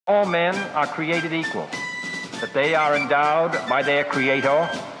All men are created equal, that they are endowed by their Creator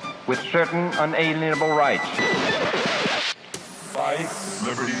with certain unalienable rights. Life,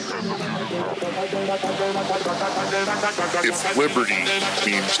 liberty, if liberty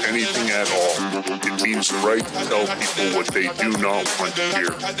means anything at all, it means the right to tell people what they do not want to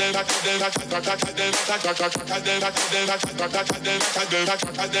hear.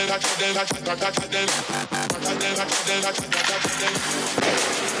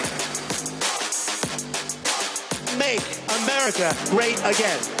 Make America great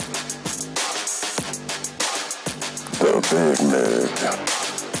again. The Big Mig.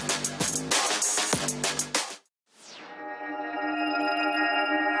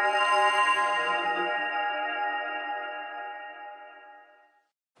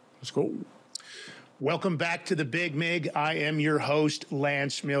 Let's go. Welcome back to the Big Mig. I am your host,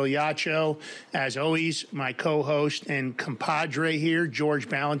 Lance Migliaccio. As always, my co-host and compadre here, George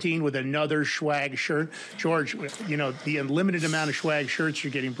Ballantine, with another swag shirt. George, you know, the unlimited amount of swag shirts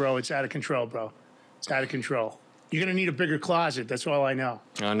you're getting, bro, it's out of control, bro. It's out of control. You're going to need a bigger closet. That's all I know.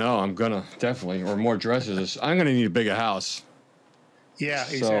 I know. I'm going to, definitely. Or more dresses. I'm going to need a bigger house. Yeah,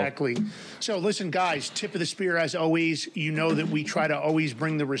 exactly. So listen, guys, tip of the spear, as always. You know that we try to always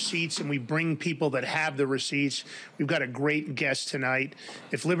bring the receipts, and we bring people that have the receipts. We've got a great guest tonight.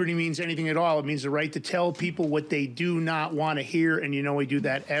 If liberty means anything at all, it means the right to tell people what they do not want to hear, and you know we do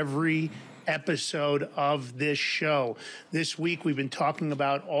that every episode of this show. This week, we've been talking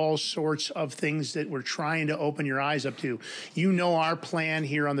about all sorts of things that we're trying to open your eyes up to. You know our plan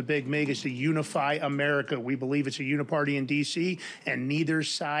here on the Big Mig is to unify America. We believe it's a uniparty in D.C., and neither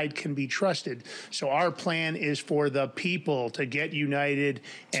side can be trusted. So our plan is for the people to get united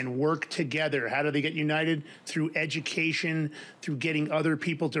and work together. How do they get united? Through education, through getting other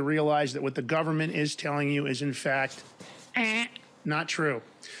people to realize that what the government is telling you is, in fact, not true.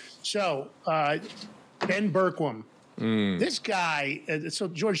 So, BERGQUAM, this guy, so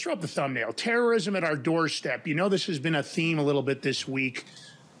George, throw up the thumbnail. Terrorism at our doorstep. You know, this has been a theme a little bit this week.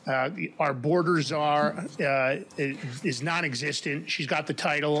 Our border czar is non-existent. She's got the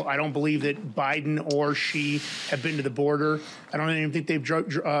title. I don't believe that Biden or she have been to the border. I don't even think they've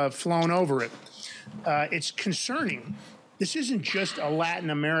flown over it. It's concerning. This isn't just a Latin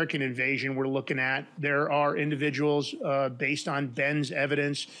American invasion we're looking at. There are individuals, based on Ben's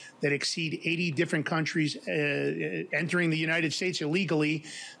evidence, that exceed 80 different countries entering the United States illegally.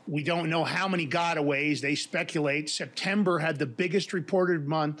 We don't know how many gotaways. They speculate. September had the biggest reported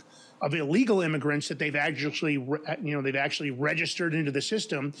month of illegal immigrants that they've actually registered into the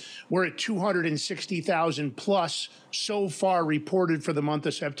system. We're at 260,000 plus so far reported for the month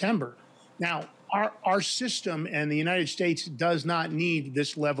of September. Now, our system and the United States does not need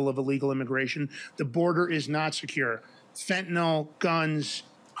this level of illegal immigration. The border is not secure. Fentanyl, guns,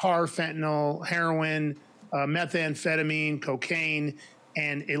 carfentanil, heroin, methamphetamine, cocaine,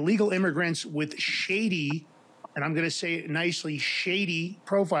 and illegal immigrants with shady, and I'm going to say it nicely, shady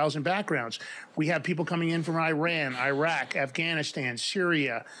profiles and backgrounds. We have people coming in from Iran, Iraq, Afghanistan,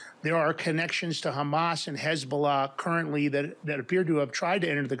 Syria. There are connections to Hamas and Hezbollah currently that appear to have tried to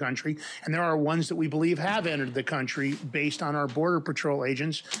enter the country, and there are ones that we believe have entered the country based on our Border Patrol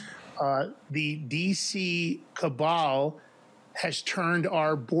agents. The D.C. cabal has turned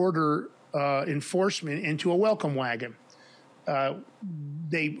our border enforcement into a welcome wagon.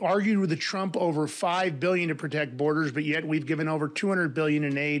 They argued with Trump over $5 billion to protect borders, but yet we've given over $200 billion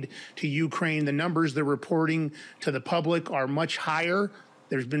in aid to Ukraine. The numbers they're reporting to the public are much higher.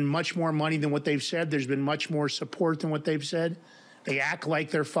 There's been much more money than what they've said. There's been much more support than what they've said. They act like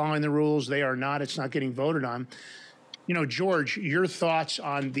they're following the rules. They are not. It's not getting voted on. You know, George, your thoughts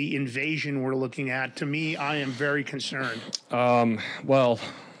on the invasion we're looking at? To me, I am very concerned. Well,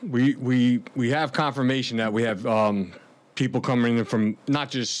 we have confirmation that we have people coming in from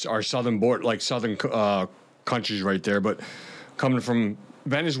not just our southern border, like southern countries right there, but coming from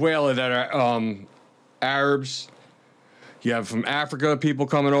Venezuela that are Arabs. You have from Africa people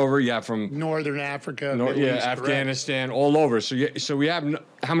coming over. You have from Northern Africa, East, Afghanistan, correct. All over. So we have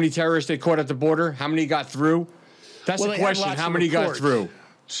how many terrorists they caught at the border? How many got through? That's the question. How many got through?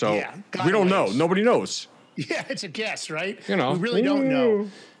 So yeah, we don't know. Nobody knows. Yeah, it's a guess, right? You know, we really don't know.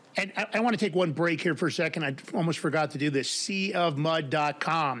 And I want to take one break here for a second. I almost forgot to do this.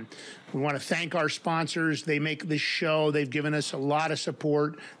 SeaofMud.com. We want to thank our sponsors. They make this show. They've given us a lot of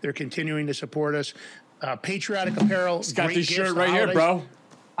support. They're continuing to support us. Patriotic Apparel. It's got this shirt right here, bro.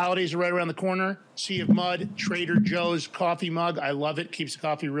 Holidays are right around the corner. Sea of Mud, Trader Joe's coffee mug. I love it. Keeps the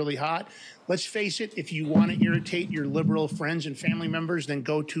coffee really hot. Let's face it, if you want to irritate your liberal friends and family members, then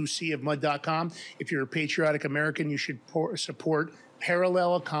go to seaofmud.com. If you're a patriotic American, you should support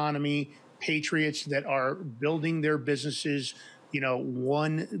parallel economy patriots that are building their businesses,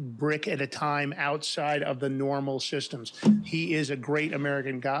 one brick at a time outside of the normal systems. He is a great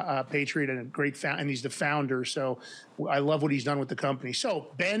American patriot and a great and he's the founder. So I love what he's done with the company.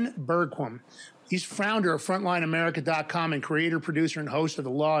 So Ben BERGQUAM, he's founder of FrontlineAmerica.com and creator, producer, and host of the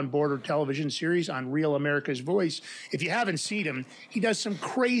Law and Border television series on Real America's Voice. If you haven't seen him, he does some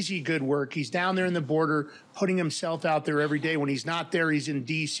crazy good work. He's down there in the border, putting himself out there every day. When he's not there, he's in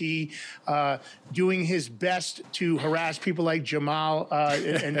D.C., doing his best to harass people like Jamal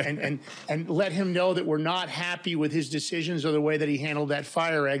and let him know that we're not happy with his decisions or the way that he handled that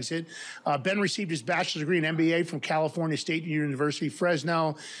fire exit. Ben received his bachelor's degree in MBA from California State University,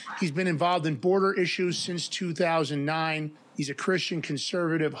 Fresno. He's been involved in border issues since 2009. He's a Christian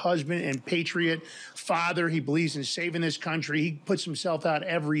conservative husband and patriot father. He believes in saving this country. He puts himself out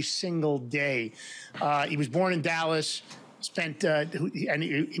every single day. He was born in Dallas. And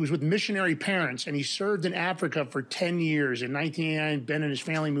he was with missionary parents, and he served in Africa for 10 years. In 1989, Ben and his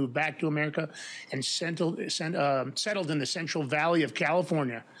family moved back to America and settled in the Central Valley of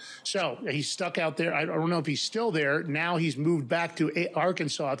California. So he's stuck out there. I don't know if he's still there. Now he's moved back to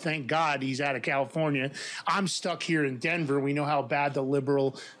Arkansas. Thank God he's out of California. I'm stuck here in Denver. We know how bad the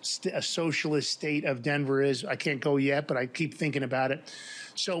liberal socialist state of Denver is. I can't go yet, but I keep thinking about it.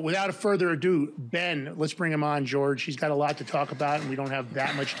 So without further ado, Ben, let's bring him on, George. He's got a lot to talk about, and we don't have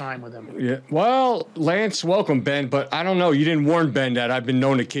that much time with him. Yeah. Well, Lance, welcome, Ben. But I don't know. You didn't warn Ben that I've been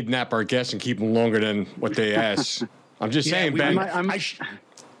known to kidnap our guests and keep them longer than what they ask. I'm just saying, Ben.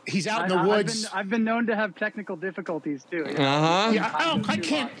 He's out in the woods. I've been known to have technical difficulties too. Yeah, I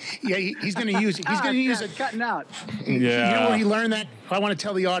can't. Yeah, he's going to use it. He's going to use it. Cutting out. Yeah. You know where he learned that? I want to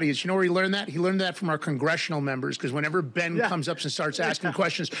tell the audience. You know where he learned that? He learned that from our congressional members. Because whenever Ben comes up and starts asking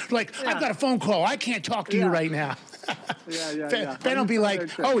questions, like, I've got a phone call. I can't talk to you right now. Ben will be like,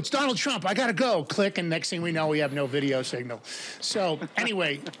 "Oh, it's Donald Trump. I got to go." Click, and next thing we know, we have no video signal. So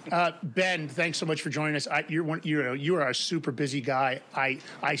anyway, Ben, thanks so much for joining us. You are a super busy guy.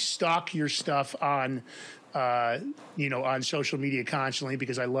 I stalk your stuff on on social media constantly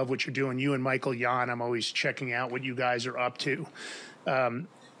because I love what you're doing. You and Michael Yan, I'm always checking out what you guys are up to. An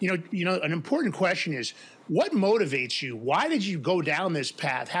important question is, what motivates you? Why did you go down this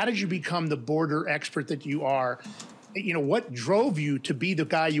path? How did you become the border expert that you are? What drove you to be the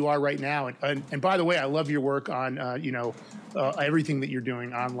guy you are right now? And by the way, I love your work on, everything that you're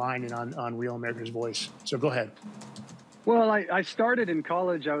doing online and on Real America's Voice. So go ahead. Well, I started in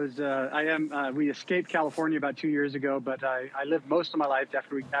college. We escaped California about 2 years ago, but I lived most of my life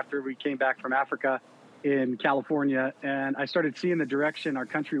after we came back from Africa in California, and I started seeing the direction our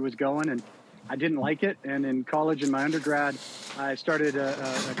country was going, and I didn't like it. And in college, in my undergrad, I started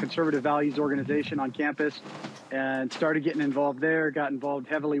a conservative values organization on campus and started getting involved there, got involved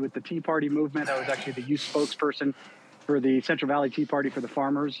heavily with the Tea Party movement. I was actually the youth spokesperson for the Central Valley Tea Party for the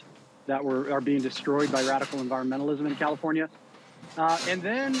farmers that are being destroyed by radical environmentalism in California. And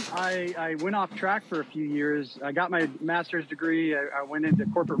then I went off track for a few years. I got my master's degree. I went into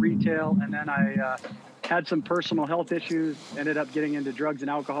corporate retail, and then I had some personal health issues, ended up getting into drugs and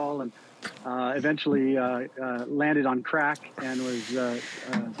alcohol, and eventually landed on crack and was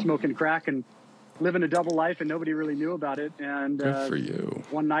smoking crack and living a double life, and nobody really knew about it. And good for you.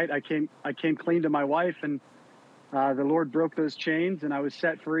 One night I came clean to my wife, and the Lord broke those chains, and I was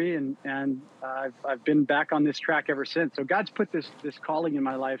set free, and I've been back on this track ever since. So God's put this calling in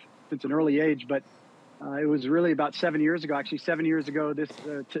my life since an early age, but it was really about 7 years ago, actually 7 years ago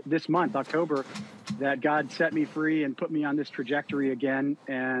this month, October, that God set me free and put me on this trajectory again.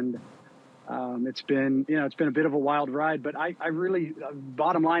 And it's been a bit of a wild ride, but I really,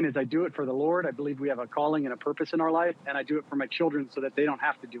 bottom line is I do it for the Lord. I believe we have a calling and a purpose in our life, and I do it for my children so that they don't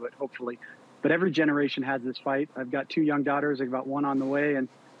have to do it, hopefully. But every generation has this fight. I've got 2 young daughters. I've got 1 on the way, and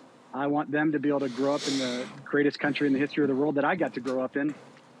I want them to be able to grow up in the greatest country in the history of the world that I got to grow up in.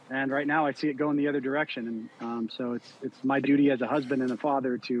 And right now I see it going the other direction. And so it's my duty as a husband and a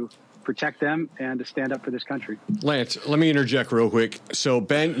father to protect them and to stand up for this country. Lance, let me interject real quick. So,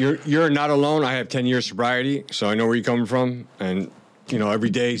 Ben, you're not alone. I have 10 years sobriety, so I know where you're coming from. And, every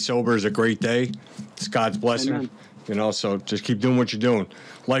day sober is a great day. It's God's blessing. Amen. So just keep doing what you're doing.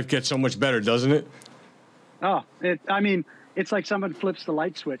 Life gets so much better, doesn't it? Oh, it's like someone flips the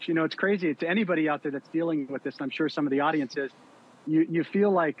light switch. It's crazy. To anybody out there that's dealing with this, I'm sure some of the audience is, you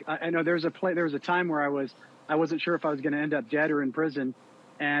feel like, I know there was a time where I wasn't sure if I was going to end up dead or in prison.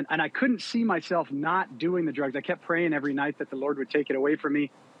 And I couldn't see myself not doing the drugs. I kept praying every night that the Lord would take it away from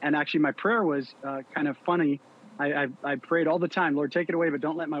me. And actually my prayer was kind of funny. I prayed all the time, Lord, take it away, but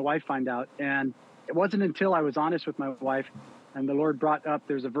don't let my wife find out. And it wasn't until I was honest with my wife And the Lord brought up,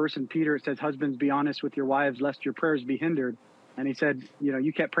 there's a verse in Peter, it says, husbands, be honest with your wives, lest your prayers be hindered. And he said, you know,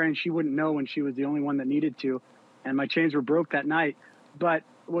 you kept praying she wouldn't know when she was the only one that needed to. And my chains were broke that night. But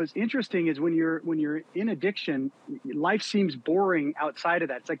what's interesting is when you're in addiction, life seems boring outside of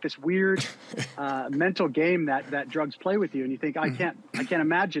that. It's like this weird mental game that drugs play with you. And you think, I can't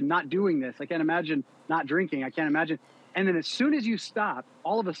imagine not doing this. I can't imagine not drinking. I can't imagine. And then as soon as you stop,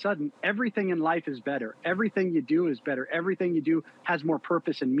 all of a sudden, everything in life is better. Everything you do is better. Everything you do has more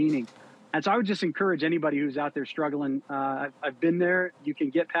purpose and meaning. And so I would just encourage anybody who's out there struggling. I've been there. You can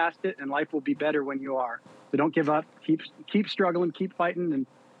get past it, and life will be better when you are. So don't give up. Keep struggling. Keep fighting, and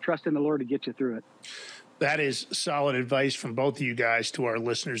trust in the Lord to get you through it. That is solid advice from both of you guys to our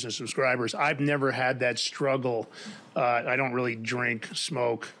listeners and subscribers. I've never had that struggle. I don't really drink,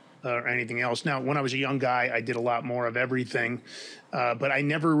 smoke, or anything else. Now, when I was a young guy, I did a lot more of everything, but I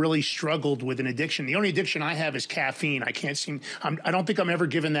never really struggled with an addiction. The only addiction I have is caffeine. I don't think I'm ever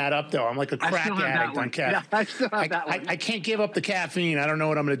giving that up, though. I'm like a crack addict on caffeine. Yeah, I still have that one. I can't give up the caffeine. I don't know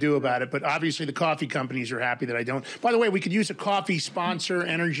what I'm going to do about it, but obviously the coffee companies are happy that I don't. By the way, we could use a coffee sponsor,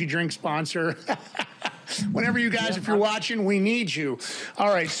 energy drink sponsor. Whenever you guys, if you're watching, we need you. All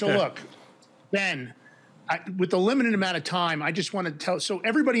right, so look, Ben, with the limited amount of time, I just want to tell, so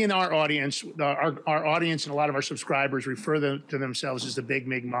everybody in our audience, our audience and a lot of our subscribers refer to themselves as the Big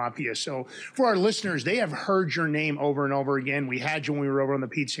MIG Mafia. So for our listeners, they have heard your name over and over again. We had you when we were over on the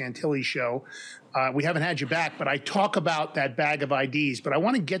Pete Santilli show. We haven't had you back, but I talk about that bag of IDs, but I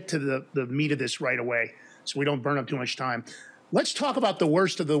want to get to the meat of this right away so we don't burn up too much time. Let's talk about the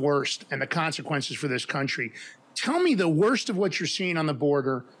worst of the worst and the consequences for this country. Tell me the worst of what you're seeing on the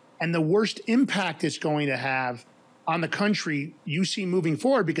border and the worst impact it's going to have on the country you see moving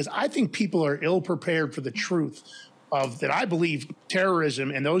forward, because I think people are ill prepared for the truth of that. I believe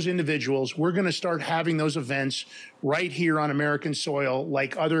terrorism and those individuals, we're going to start having those events right here on American soil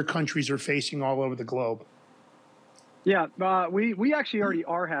like other countries are facing all over the globe. Yeah, we actually already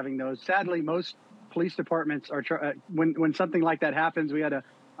are having those. Sadly, most police departments are when something like that happens. We had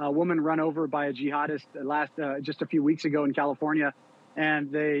a woman run over by a jihadist just a few weeks ago in California, and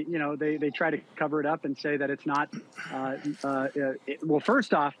they try to cover it up and say that it's not. Well,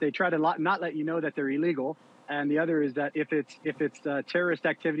 first off, they try to not let you know that they're illegal, and the other is that if it's terrorist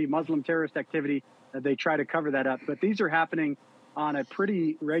activity, Muslim terrorist activity, they try to cover that up. But these are happening on a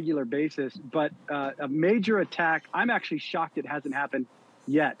pretty regular basis. But a major attack, I'm actually shocked it hasn't happened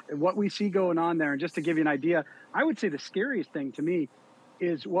yet. What we see going on there, and just to give you an idea, I would say the scariest thing to me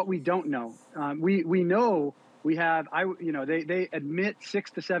is what we don't know. We know we have, they admit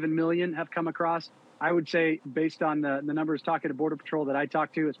 6 to 7 million have come across. I would say, based on the numbers talking to Border Patrol that I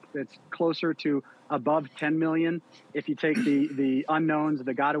talked to, it's closer to above 10 million if you take the unknowns,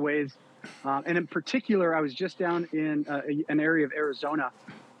 the gotaways. And in particular, I was just down in an area of Arizona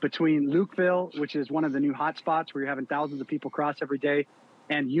between Lukeville, which is one of the new hotspots where you're having thousands of people cross every day,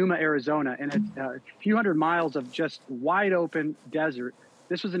 and Yuma, Arizona. And it's a few hundred miles of just wide open desert.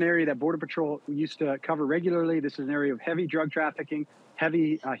 This was an area that Border Patrol used to cover regularly. This is an area of heavy drug trafficking,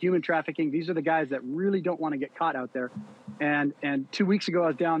 heavy human trafficking. These are the guys that really don't want to get caught out there. And 2 weeks ago, I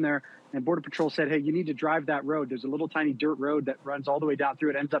was down there, and Border Patrol said, hey, you need to drive that road. There's a little tiny dirt road that runs all the way down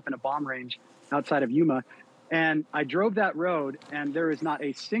through. It ends up in a bomb range outside of Yuma. And I drove that road, and there is not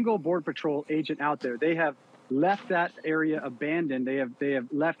a single Border Patrol agent out there. They have left that area abandoned. They have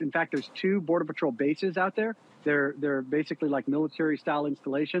left. In fact, there's 2 Border Patrol bases out there. They're basically like military-style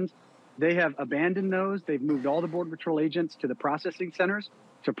installations. They have abandoned those. They've moved all the Border Patrol agents to the processing centers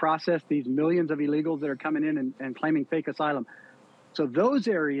to process these millions of illegals that are coming in and claiming fake asylum. So those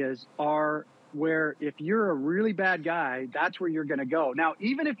areas are where, if you're a really bad guy, that's where you're going to go. Now,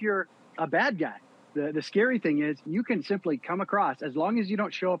 even if you're a bad guy, the scary thing is you can simply come across, as long as you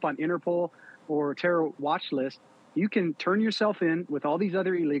don't show up on Interpol or terror watch list, you can turn yourself in with all these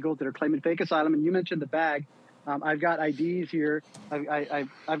other illegals that are claiming fake asylum. And you mentioned the bag. I've got IDs here.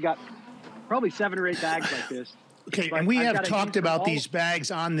 I've got probably 7 or 8 bags like this. Okay, and we have talked about these bags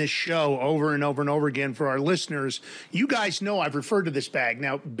on this show over and over and over again for our listeners. You guys know I've referred to this bag.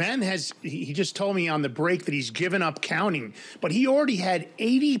 Now, Ben he just told me on the break that he's given up counting, but he already had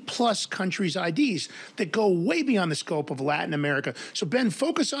 80-plus countries' IDs that go way beyond the scope of Latin America. So, Ben,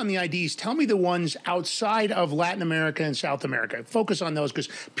 focus on the IDs. Tell me the ones outside of Latin America and South America. Focus on those, because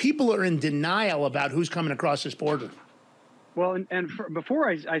people are in denial about who's coming across this border. Well, before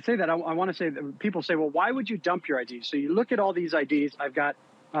I say that, I want to say that people say, well, why would you dump your IDs? So you look at all these IDs. I've got,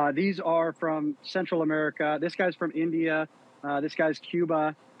 these are from Central America. This guy's from India. This guy's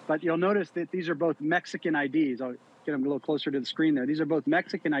Cuba. But you'll notice that these are both Mexican IDs. I'll get them a little closer to the screen there. These are both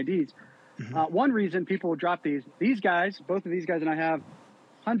Mexican IDs. One reason people will drop these guys, both of these guys, and I have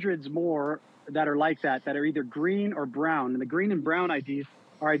hundreds more that are like that are either green or brown. And the green and brown IDs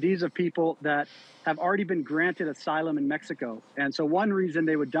are IDs of people that have already been granted asylum in Mexico. And so one reason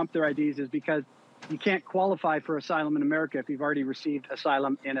they would dump their IDs is because you can't qualify for asylum in America if you've already received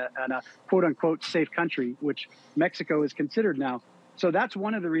asylum in a quote unquote safe country, which Mexico is considered now. So that's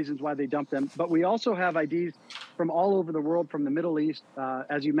one of the reasons why they dump them. But we also have IDs from all over the world, from the Middle East.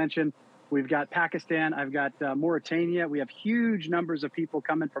 As you mentioned, we've got Pakistan. I've got Mauritania. We have huge numbers of people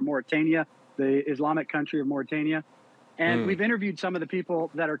coming from Mauritania, the Islamic country of Mauritania. And we've interviewed some of the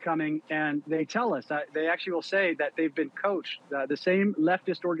people that are coming, and they tell us, they actually will say that they've been coached. The same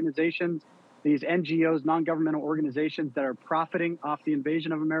leftist organizations, these NGOs, non-governmental organizations that are profiting off the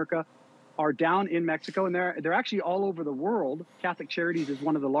invasion of America, are down in Mexico, and they're actually all over the world. Catholic Charities is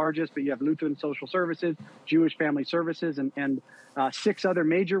one of the largest, but you have Lutheran Social Services, Jewish Family Services, and 6 other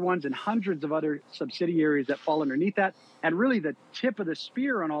major ones, and hundreds of other subsidiaries that fall underneath that. And really the tip of the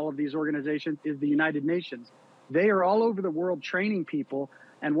spear on all of these organizations is the United Nations. They are all over the world training people.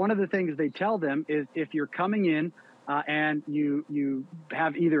 And one of the things they tell them is if you're coming in and you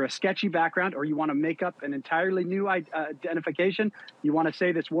have either a sketchy background or you want to make up an entirely new identification, you want to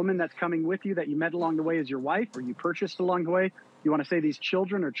say this woman that's coming with you that you met along the way is your wife or you purchased along the way, you want to say these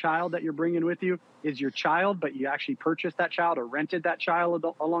children or child that you're bringing with you is your child, but you actually purchased that child or rented that child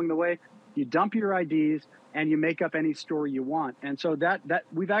along the way, you dump your IDs and you make up any story you want. And so that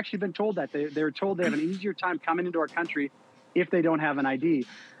we've actually been told that they're told they have an easier time coming into our country if they don't have an ID.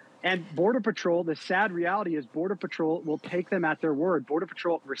 And Border Patrol, the sad reality is Border Patrol will take them at their word. Border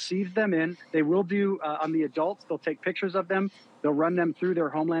Patrol receives them in. They will do on the adults. They'll take pictures of them. They'll run them through their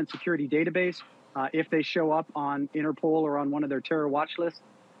Homeland Security database. If they show up on Interpol or on one of their terror watch lists,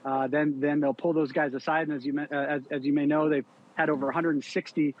 then they'll pull those guys aside. And as you may know, they've had over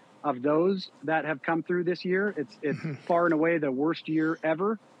 160 of those that have come through this year. It's far and away the worst year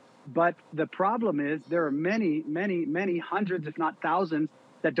ever. But the problem is there are many, many, many hundreds, if not thousands,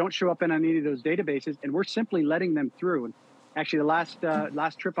 that don't show up in any of those databases, and we're simply letting them through. And actually, the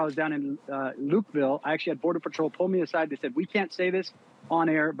last trip I was down in Lukeville, I actually had Border Patrol pull me aside. They said, "We can't say this on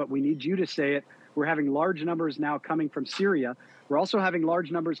air, but we need you to say it. We're having large numbers now coming from Syria. We're also having large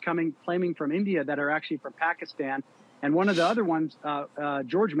numbers claiming from India that are actually from Pakistan." And one of the other ones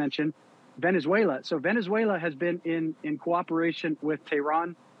George mentioned, Venezuela. So Venezuela has been in cooperation with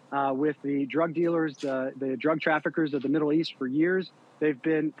Tehran, with the drug dealers, the drug traffickers of the Middle East for years. They've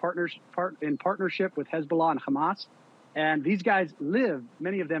been in partnership with Hezbollah and Hamas. And these guys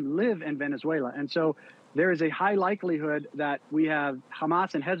many of them live in Venezuela. And so there is a high likelihood that we have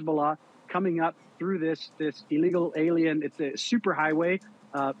Hamas and Hezbollah coming up through this illegal alien. It's a super highway,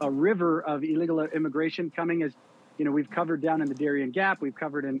 a river of illegal immigration coming as, we've covered down in the Darien Gap. We've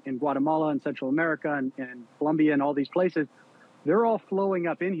covered in Guatemala and Central America and Colombia and all these places. They're all flowing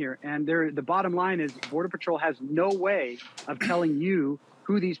up in here. And the bottom line is Border Patrol has no way of telling you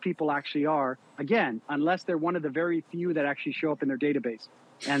who these people actually are, again, unless they're one of the very few that actually show up in their database.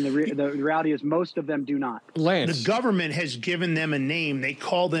 And the reality is most of them do not. Lance. The government has given them a name. They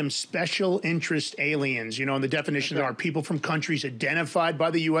call them special interest aliens. And the definitions are people from countries identified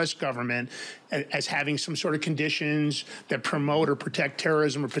by the U.S. government as having some sort of conditions that promote or protect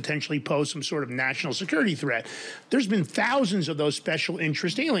terrorism or potentially pose some sort of national security threat. There's been thousands of those special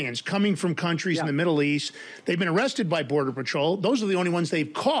interest aliens coming from countries in the Middle East. They've been arrested by Border Patrol. Those are the only ones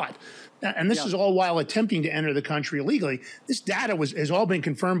they've caught. And this is all while attempting to enter the country illegally. This data has all been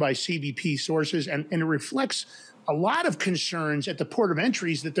confirmed by CBP sources, and it reflects a lot of concerns at the port of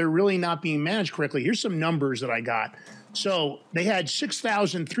entries that they're really not being managed correctly. Here's some numbers that I got. So they had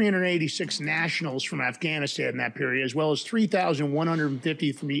 6,386 nationals from Afghanistan in that period, as well as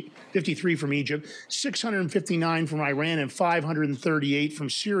 3,153 from Egypt, 659 from Iran, and 538 from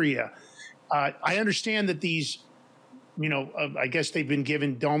Syria. I understand that these I guess they've been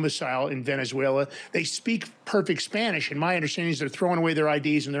given domicile in Venezuela. They speak perfect Spanish. And my understanding is they're throwing away their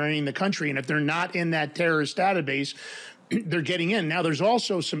IDs and they're entering the country. And if they're not in that terrorist database, they're getting in. Now, there's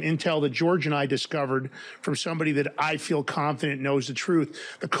also some intel that George and I discovered from somebody that I feel confident knows the truth.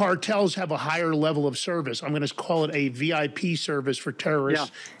 The cartels have a higher level of service. I'm going to call it a VIP service for terrorists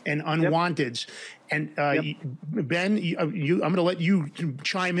and unwanteds. And Ben, I'm going to let you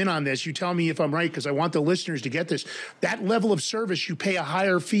chime in on this. You tell me if I'm right, because I want the listeners to get this. That level of service, you pay a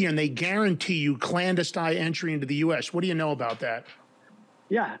higher fee, and they guarantee you clandestine entry into the U.S. What do you know about that?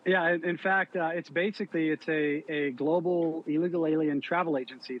 Yeah. In fact, it's a global illegal alien travel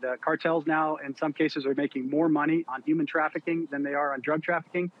agency. The cartels now, in some cases, are making more money on human trafficking than they are on drug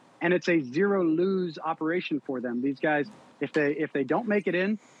trafficking, and it's a zero-lose operation for them. These guys, if they don't make it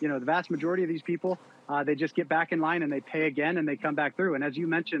in, the vast majority of these people, they just get back in line and they pay again and they come back through. And as you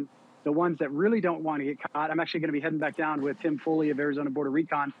mentioned, the ones that really don't want to get caught, I'm actually going to be heading back down with Tim Foley of Arizona Border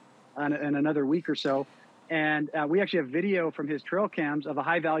Recon in another week or so. And we actually have video from his trail cams of a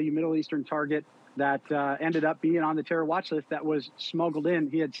high-value Middle Eastern target that ended up being on the terror watch list that was smuggled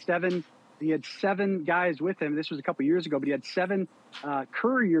in. He had seven guys with him. This was a couple years ago, but he had 7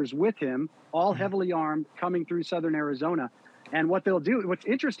 couriers with him, all heavily armed, coming through southern Arizona. And what they'll do, what's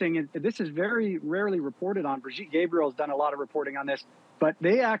interesting, is this is very rarely reported on. Brigitte Gabriel has done a lot of reporting on this, but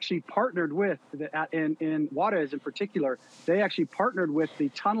they actually partnered with, in Juarez in particular, they actually partnered with the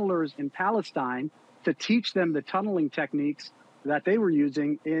tunnelers in Palestine to teach them the tunneling techniques that they were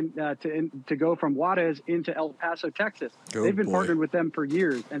using to go from Juarez into El Paso, Texas. They've been partnered with them for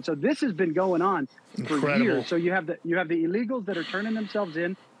years, and so this has been going on for years. So you have the illegals that are turning themselves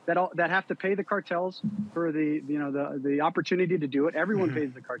in that have to pay the cartels for the opportunity to do it. Everyone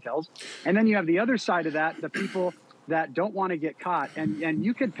pays the cartels, and then you have the other side of that, the people that don't want to get caught, and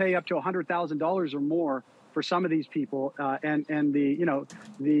you could pay up to $100,000 or more for some of these people, and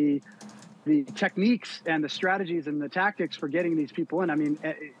the techniques and the strategies and the tactics for getting these people in. I mean,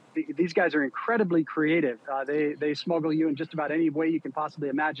 these guys are incredibly creative. They smuggle you in just about any way you can possibly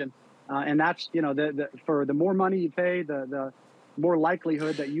imagine. And that's, for the more money you pay, the more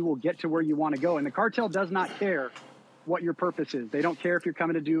likelihood that you will get to where you want to go. And the cartel does not care what your purpose is. They don't care if you're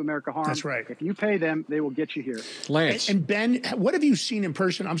coming to do America harm. That's right. If you pay them, they will get you here. Lance. And Ben, what have you seen in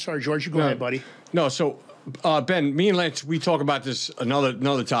person? I'm sorry, George, you go ahead, buddy. No, so Ben, me and Lance, we talk about this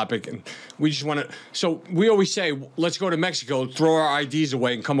another topic, and we just want to. So we always say, let's go to Mexico, throw our IDs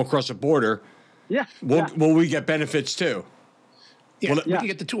away, and come across the border. Yeah. Will we get benefits too? Yeah, we can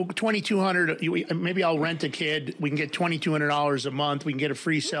get the $2,200. Maybe I'll rent a kid. We can get $2,200 a month. We can get a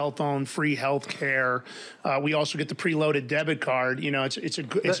free cell phone, free health care. We also get the preloaded debit card. It's a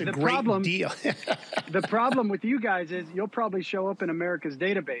great deal. The problem with you guys is you'll probably show up in America's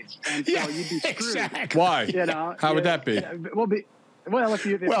database, and so you'd be screwed. Exactly. Why? How would that be? Well, if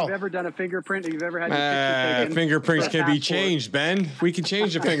you've ever done a fingerprint, if you've ever had your picture taken, fingerprints can be changed, Ben. We can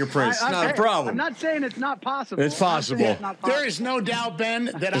change the fingerprints. It's not a problem. I'm not saying it's not possible. It's possible. There is no doubt, Ben,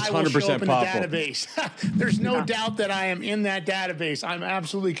 that I will show up in the database. There's no doubt that I am in that database. I'm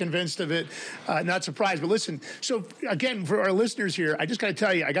absolutely convinced of it. Not surprised. But listen, so again, for our listeners here, I just got to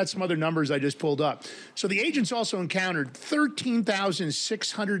tell you, I got some other numbers I just pulled up. So the agents also encountered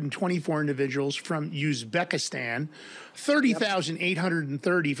 13,624 individuals from Uzbekistan,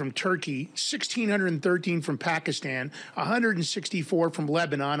 30,830 from Turkey, 1,613 from Pakistan, 164 from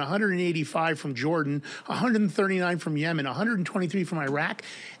Lebanon, 185 from Jordan, 139 from Yemen, 123 from Iraq.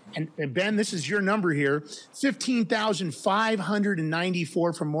 And Ben, this is your number here,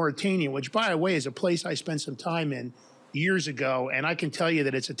 15,594 from Mauritania, which, by the way, is a place I spent some time in years ago, and I can tell you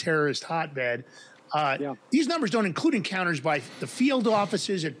that it's a terrorist hotbed. These numbers don't include encounters by the field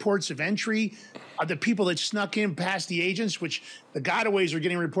offices at ports of entry, the people that snuck in past the agents, which the gotaways are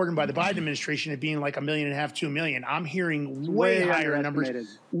getting reported by the Biden administration at being like 1.5 million, 2 million. I'm hearing way higher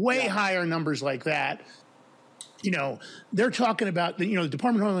numbers, higher numbers like that. They're talking about, the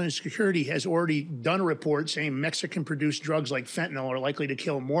Department of Homeland Security has already done a report saying Mexican-produced drugs like fentanyl are likely to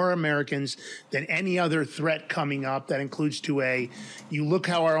kill more Americans than any other threat coming up. That includes you look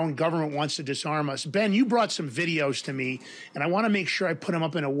how our own government wants to disarm us. Ben, you brought some videos to me, and I want to make sure I put them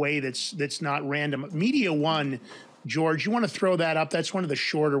up in a way that's not random. Media One, George, you want to throw that up? That's one of the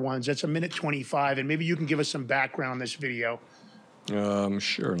shorter ones. That's 1:25, and maybe you can give us some background on this video.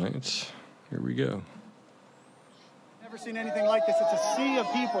 Sure, Lance. Here we go. Never seen anything like this. It's a sea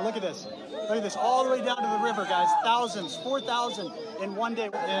of people. Look at this. Look at this. All the way down to the river, guys. Thousands, 4,000 in one day.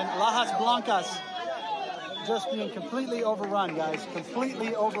 In Lajas Blancas, just being completely overrun, guys.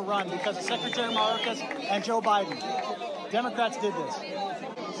 Completely overrun because of Secretary Mayorkas and Joe Biden. Democrats did this.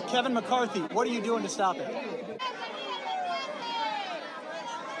 Kevin McCarthy, what are you doing to stop it?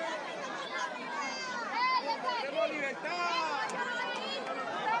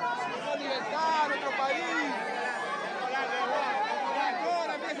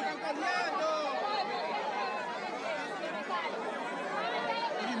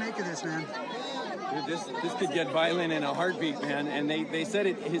 This, man. Dude, this could get violent in a heartbeat, man. And they said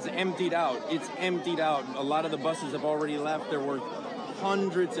it is emptied out. It's emptied out. A lot of the buses have already left. There were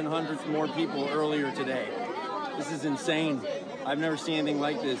hundreds and hundreds more people earlier today. This is insane. I've never seen anything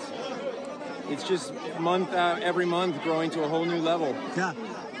like this. it's just every month growing to a whole new level. Yeah.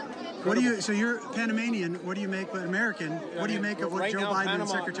 What do you? So you're Panamanian. What do you make? But American. What do you make of what right Joe now, Biden and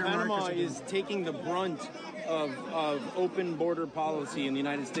Secretary Panama Marcos are doing? is taking the brunt of open border policy in the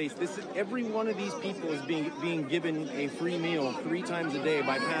United States. Every one of these people is being given a free meal 3 times a day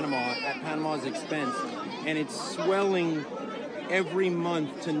by Panama at Panama's expense, and it's swelling every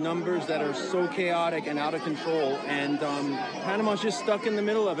month to numbers that are so chaotic and out of control. And Panama's just stuck in the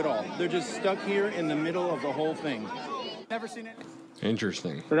middle of it all. They're just stuck here in the middle of the whole thing. Never seen it.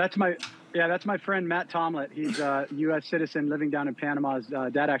 Interesting. So that's my friend Matt Tomlett. He's a U.S. citizen living down in Panama. His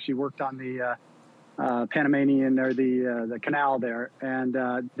dad actually worked on the Panamanian or the canal there, and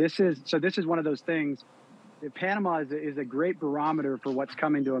this is one of those things. Panama is a great barometer for what's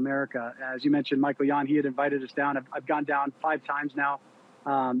coming to America. As you mentioned, Michael Yon, he had invited us down. I've gone down 5 times now.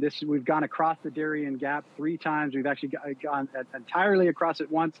 We've gone across the Darien Gap 3 times. We've actually gone entirely across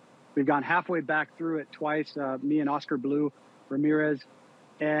it once. We've gone halfway back through it twice. Me and Oscar Blue Ramirez.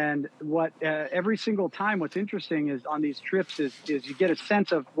 And every single time, what's interesting is on these trips is you get a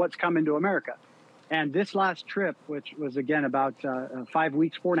sense of what's coming to America. And this last trip, which was again about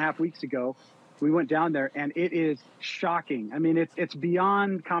 4.5 weeks ago, we went down there, and it is shocking. I mean, it's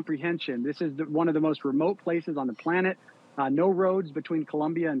beyond comprehension. This is one of the most remote places on the planet. No roads between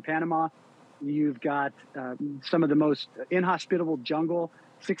Colombia and Panama. You've got some of the most inhospitable jungle,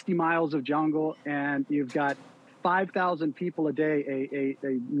 60 miles of jungle, and you've got 5,000 people a day,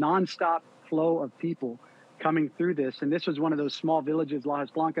 a nonstop flow of people coming through this. And this was one of those small villages,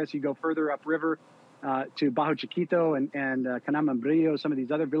 Lajas Blancas. You go further upriver to Bajo Chiquito and Canamambrillo, some of these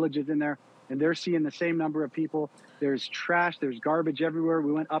other villages in there, and they're seeing the same number of people. There's trash, there's garbage everywhere.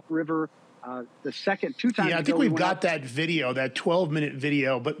 We went upriver the second 2 times. Yeah, I think we've got that video, that 12-minute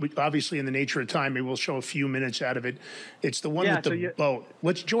video, but obviously in the nature of time, maybe we'll show a few minutes out of it. It's the one with the boat.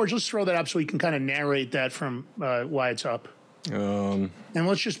 George, let's throw that up so we can kind of narrate that from why it's up. And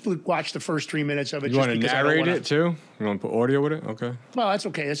let's just watch the first 3 minutes of it. You want to narrate it too? You want to put audio with it? Okay. Well, that's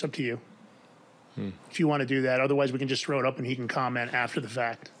okay. That's up to you. If you want to do that. Otherwise, we can just throw it up and he can comment after the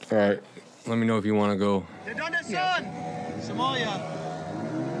fact. All right. Let me know if you want to go. Yeah. Somalia.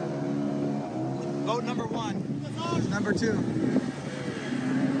 Vote number 1. Number 2.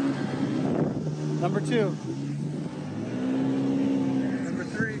 Number 2. Number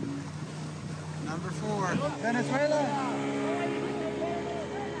 3. Number 4. Venezuela.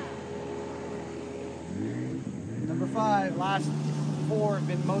 Number 5. Last 4 have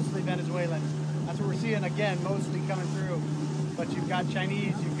been mostly Venezuelan. That's what we're seeing again, mostly coming through. But you've got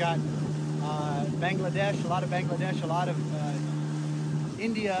Chinese, you've got Bangladesh, a lot of Bangladesh, a lot of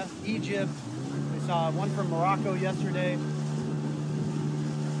India, Egypt. We saw one from Morocco yesterday.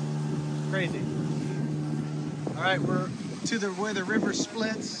 Crazy. All right, we're to where the river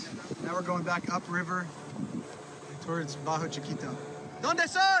splits. Now we're going back upriver towards Bajo Chiquito. ¿Dónde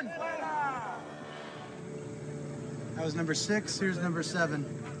son? That was number 6. Here's number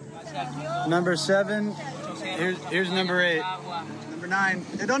 7. Number 7. Here's number 8. Number 9.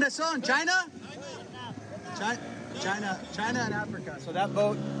 ¿De dónde son? China? China and Africa. So that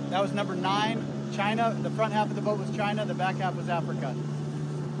boat, that was number 9. China, the front half of the boat was China, the back half was Africa.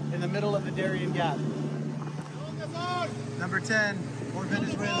 In the middle of the Darien Gap. Number 10, more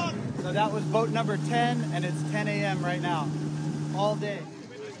Venezuela. So that was boat number 10, and it's 10 a.m. right now. All day.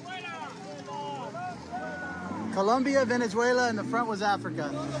 Colombia, Venezuela, and the front was Africa.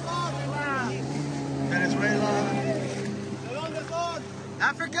 Venezuela.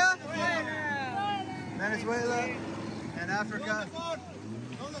 Africa? Venezuela and Africa.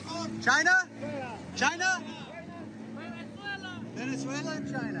 China? China? Venezuela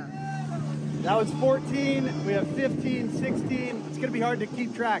and China. That was 14. We have 15, 16. It's going to be hard to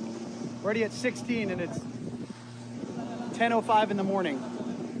keep track. We're already at 16, and it's 10:05 in the morning.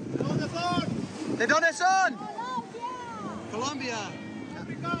 ¿De dónde son? Colombia.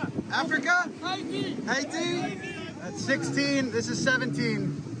 Africa? Haiti? That's 16. This is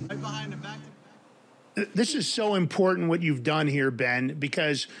 17. Right behind the back. This is so important what you've done here, Ben,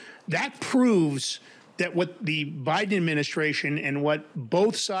 because that proves that what the Biden administration and what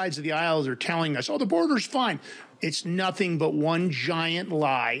both sides of the aisles are telling us, oh, the border's fine. It's nothing but one giant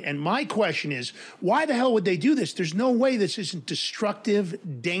lie. And my question is, why the hell would they do this? There's no way this isn't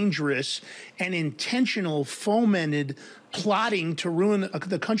destructive, dangerous, and intentional, fomented plotting to ruin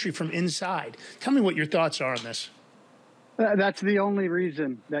the country from inside. Tell me what your thoughts are on this. That's the only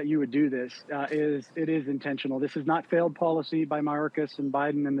reason that you would do this. It is intentional. This is not failed policy by Mayorkas and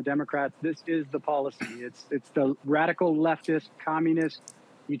Biden and the Democrats. This is the policy. It's the radical leftist, communist,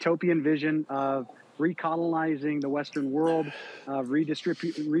 utopian vision of recolonizing the Western world,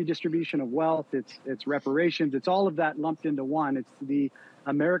 redistribution of wealth, it's reparations, it's all of that lumped into one. It's the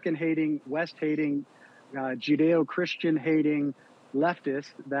American-hating, West-hating, Judeo-Christian-hating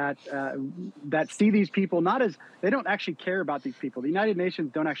leftists that see these people not as, they don't actually care about these people. The United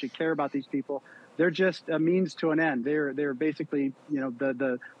Nations don't actually care about these people. They're just a means to an end. They're basically,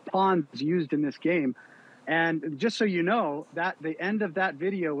 the pawns used in this game. And just so you know, that the end of that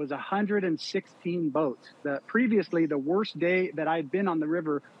video was 116 boats. Previously, the worst day that I'd been on the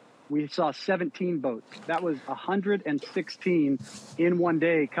river, we saw 17 boats. That was 116 in one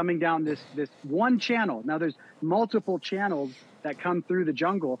day coming down this one channel. Now, there's multiple channels that come through the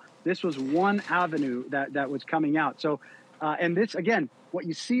jungle. This was one avenue that was coming out. So, and this, again, what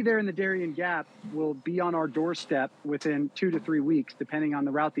you see there in the Darien Gap will be on our doorstep within 2 to 3 weeks, depending on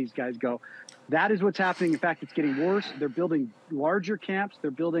the route these guys go. That is what's happening. In fact, it's getting worse. They're building larger camps.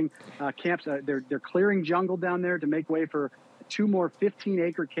 They're building camps. They're clearing jungle down there to make way for 2 more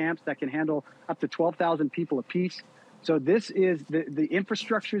 15-acre camps that can handle up to 12,000 people apiece. So this is the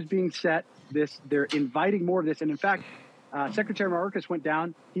infrastructure is being set. They're inviting more of this. And in fact, Secretary Mayorkas went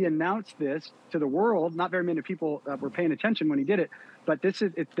down. He announced this to the world. Not very many people were paying attention when he did it, but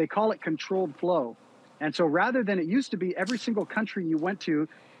they call it controlled flow. And so rather than it used to be every single country you went to,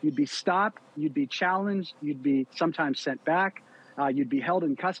 you'd be stopped, you'd be challenged, you'd be sometimes sent back, you'd be held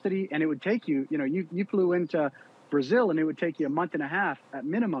in custody, and it would take you, you flew into Brazil and it would take you a month and a half at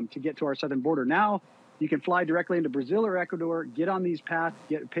minimum to get to our southern border. Now you can fly directly into Brazil or Ecuador, get on these paths,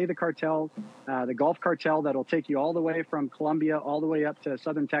 pay the cartel, the Gulf cartel that'll take you all the way from Colombia all the way up to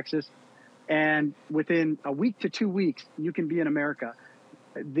southern Texas. And within a week to 2 weeks, you can be in America.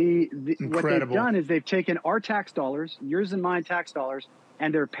 What they've done is they've taken our tax dollars, yours and mine tax dollars,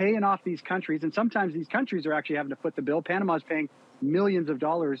 and they're paying off these countries. And sometimes these countries are actually having to foot the bill. Panama's paying millions of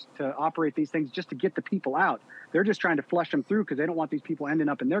dollars to operate these things just to get the people out. They're just trying to flush them through because they don't want these people ending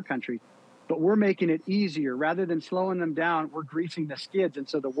up in their country. But we're making it easier. Rather than slowing them down, we're greasing the skids. And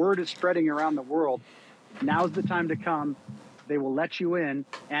so the word is spreading around the world. Now's the time to come. They will let you in.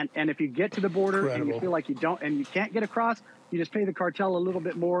 And if you get to the border and you feel like you don't, and you can't get across, you just pay the cartel a little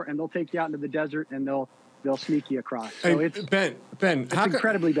bit more and they'll take you out into the desert and they'll sneak you across. So hey, it's Ben, it's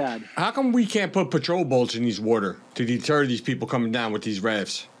incredibly bad. How come we can't put patrol boats in these water to deter these people coming down with these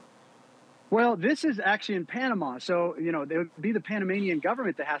rafts? Well, this is actually in Panama. So, it would be the Panamanian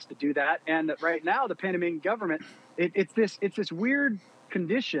government that has to do that. And right now, the Panamanian government, it's this weird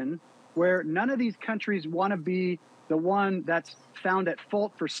condition where none of these countries want to be the one that's found at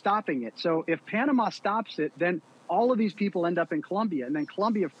fault for stopping it. So if Panama stops it, then all of these people end up in Colombia. And then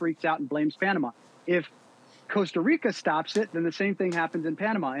Colombia freaks out and blames Panama. If Costa Rica stops it, then the same thing happens in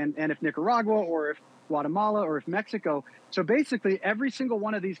Panama. And if Nicaragua or if Guatemala or if Mexico. So basically every single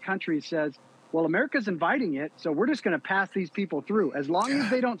one of these countries says, well, America's inviting it, so we're just going to pass these people through. As long as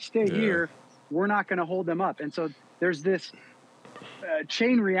they don't stay here, we're not going to hold them up. And so there's this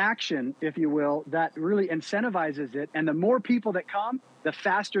chain reaction, if you will, that really incentivizes it. And the more people that come, the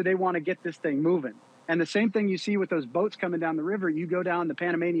faster they want to get this thing moving. And the same thing you see with those boats coming down the river. You go down the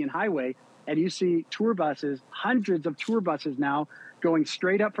Panamanian highway and you see tour buses, hundreds of tour buses now going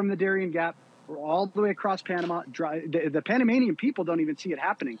straight up from the Darien Gap all the way across Panama. The Panamanian people don't even see it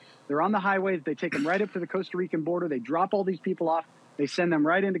happening. They're on the highways. They take them right up to the Costa Rican border. They drop all these people off. They send them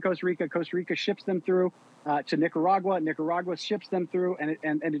right into Costa Rica. Costa Rica ships them through to Nicaragua. Nicaragua ships them through, and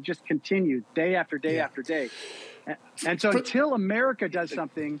it just continues day after day after day. And so until America does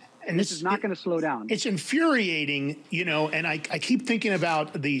something, and this is not going to slow down. It's infuriating, and I keep thinking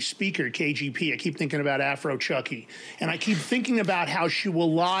about the speaker, KGP. I keep thinking about Afro Chucky. And I keep thinking about how she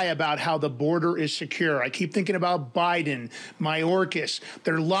will lie about how the border is secure. I keep thinking about Biden, Mayorkas.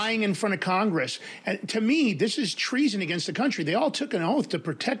 They're lying in front of Congress. And to me, this is treason against the country. They all took an oath to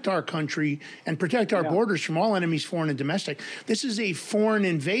protect our country and protect our borders from all enemies, foreign and domestic. This is a foreign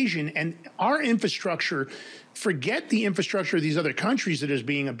invasion, and our infrastructure, forget the infrastructure of these other countries that is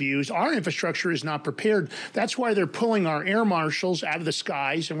being abused. Our infrastructure is not prepared. That's why they're pulling our air marshals out of the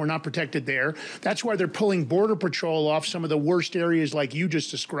skies and we're not protected there. That's why they're pulling Border Patrol off some of the worst areas like you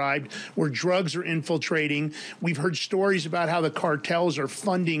just described, where drugs are infiltrating. We've heard stories about how the cartels are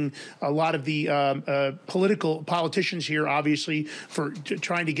funding a lot of the politicians here, obviously, for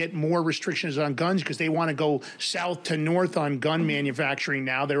trying to get more restrictions on guns because they want to go south to north on gun manufacturing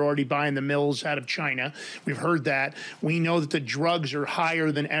now. They're already buying the mills out of China. We've heard that. We know that the drugs are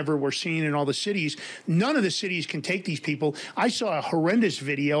higher than ever. We're seeing in all the cities. None of the cities can take these people. I saw a horrendous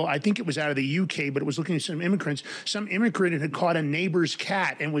video. I think it was out of the UK, but it was looking at some immigrants. Some immigrant had caught a neighbor's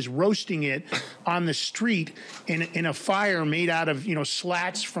cat and was roasting it on the street in a fire made out of,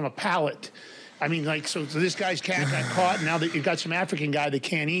 slats from a pallet. I mean, like, so this guy's cat got caught, and now that you've got some African guy that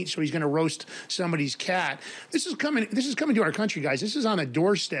can't eat, so he's going to roast somebody's cat. This is coming to our country, guys. This is on a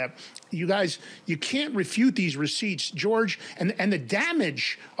doorstep. You guys, you can't refute these receipts, George, and the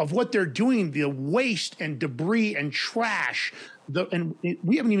damage of what they're doing, the waste and debris and trash. And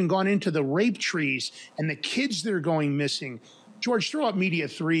we haven't even gone into the rape trees and the kids that are going missing. George, throw up Media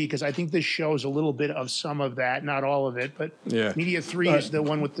 3, because I think this shows a little bit of some of that, not all of it, but yeah. Media 3 is the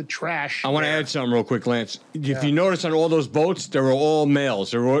one with the trash. I want to add something real quick, Lance. If you notice on all those boats, they were all males.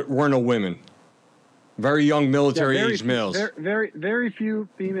 There weren't no women. Very young military-aged males. Very few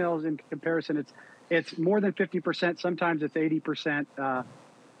females in comparison. It's more than 50%. Sometimes it's 80%.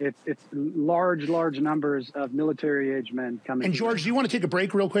 It's large numbers of military-aged men coming. And George, do you want to take a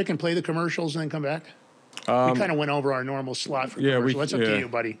break real quick and play the commercials and then come back? We kind of went over our normal slot for commercial. That's up to you,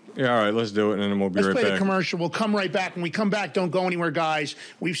 buddy. Yeah, all right, let's do it, and then we'll be right back. Let's play the commercial. We'll come right back. When we come back, don't go anywhere, guys.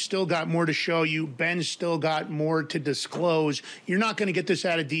 We've still got more to show you. Ben's still got more to disclose. You're not going to get this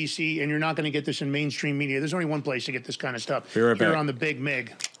out of D.C., and you're not going to get this in mainstream media. There's only one place to get this kind of stuff. Be right back. Here on the Big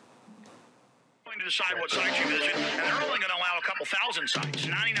MIG. Going to decide what sites you visit, and they're only going to allow a couple thousand sites.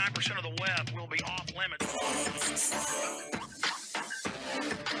 99% of the web will be off limits.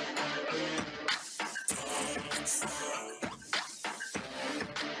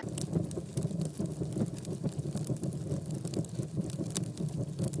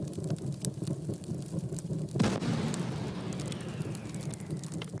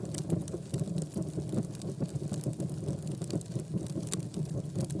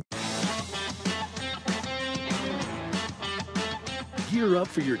 Gear up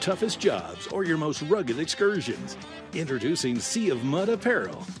for your toughest jobs or your most rugged excursions. Introducing Sea of Mud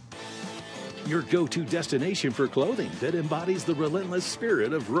Apparel, your go-to destination for clothing that embodies the relentless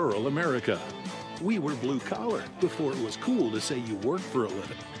spirit of rural America. We were blue collar before it was cool to say you worked for a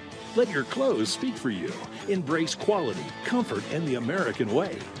living. Let your clothes speak for you. Embrace quality, comfort, and the American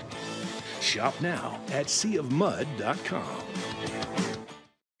way. Shop now at seaofmud.com.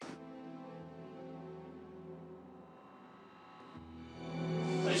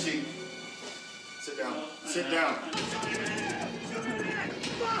 Sit down.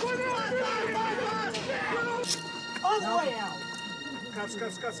 All the way out.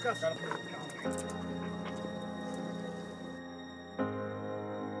 Cuffs.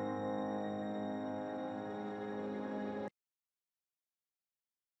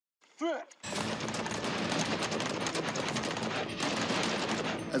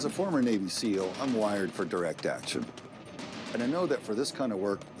 As a former Navy SEAL, I'm wired for direct action. And I know that for this kind of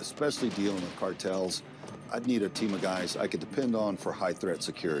work, especially dealing with cartels, I'd need a team of guys I could depend on for high-threat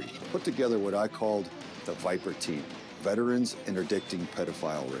security. Put together what I called the Viper Team, Veterans Interdicting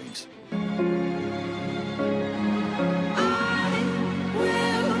Pedophile Rings.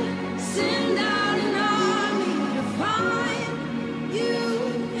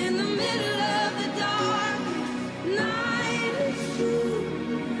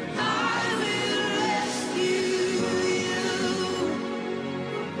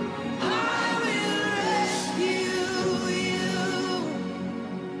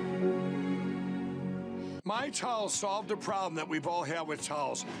 My Towels solved a problem that we've all had with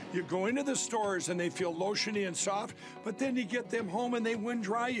towels. You go into the stores and they feel lotiony and soft, but then you get them home and they wind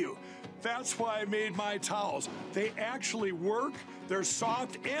dry you. That's why I made My Towels. They actually work, they're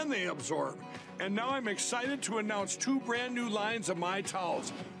soft, and they absorb. And now I'm excited to announce 2 brand new lines of My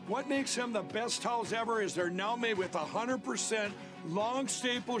Towels. What makes them the best towels ever is they're now made with 100% long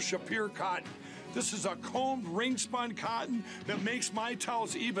staple Shapir cotton. This is a combed ring spun cotton that makes My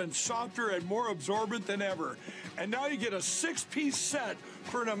Towels even softer and more absorbent than ever. And now you get a 6-piece set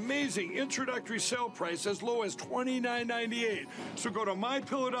for an amazing introductory sale price as low as $29.98. So go to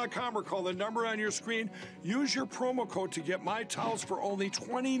mypillow.com or call the number on your screen. Use your promo code to get My Towels for only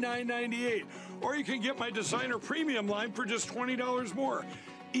 $29.98. Or you can get my designer premium line for just $20 more.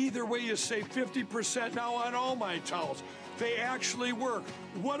 Either way, you save 50% now on all My Towels. They actually work.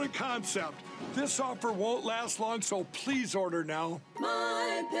 What a concept. This offer won't last long, so please order now.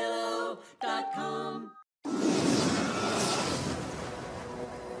 MyPillow.com.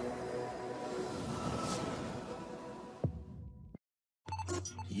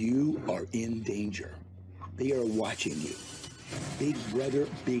 You are in danger. They are watching you. Big Brother,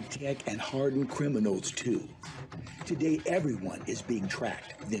 Big Tech, and hardened criminals too. Today, everyone is being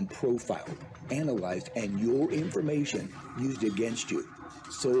tracked, then profiled, analyzed, and your information used against you,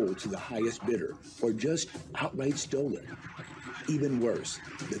 sold to the highest bidder, or just outright stolen. Even worse,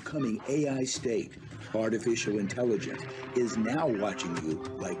 the coming AI state, artificial intelligence, is now watching you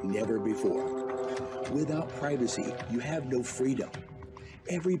like never before. Without privacy, you have no freedom.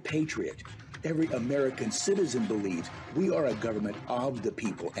 Every patriot, Every American citizen believes we are a government of the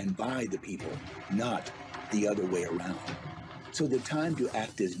people and by the people, not the other way around. So the time to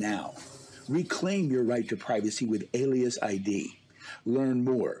act is now. Reclaim your right to privacy with Alias ID. Learn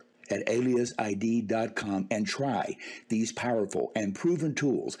more at aliasid.com and try these powerful and proven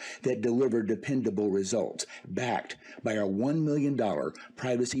tools that deliver dependable results, backed by our $1 million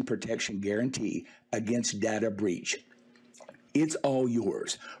privacy protection guarantee against data breach. It's all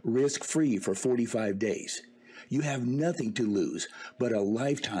yours, risk-free for 45 days. You have nothing to lose but a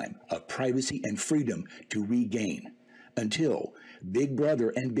lifetime of privacy and freedom to regain until Big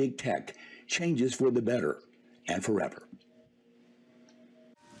Brother and Big Tech changes for the better and forever.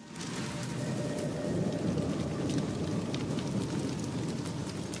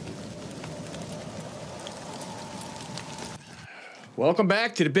 Welcome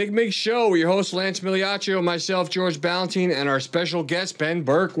back to the Big MIG Show with your host, Lance Miliaccio, myself, George Ballantine, and our special guest, Ben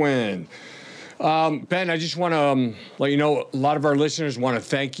BERGQUAM. Ben, I just want to let you know, a lot of our listeners want to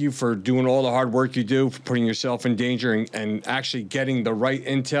thank you for doing all the hard work you do, for putting yourself in danger and actually getting the right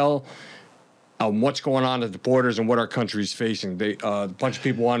intel on what's going on at the borders and what our country is facing. A bunch of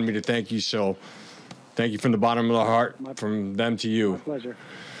people wanted me to thank you, so thank you from the bottom of the heart, from them to you. My pleasure.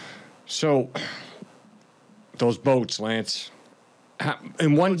 So, those boats, Lance.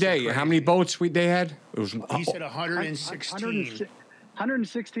 In one day, how many boats they had? It was. He said 116.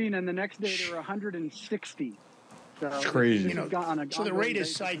 116, and the next day there were 160. So it's crazy. So the rate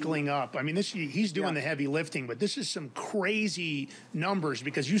is cycling up. I mean, he's doing the heavy lifting, but this is some crazy numbers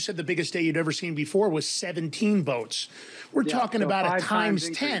because you said the biggest day you'd ever seen before was 17 boats. We're talking about a times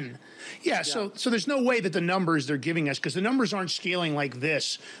 10. Yeah, so there's no way that the numbers they're giving us, because the numbers aren't scaling like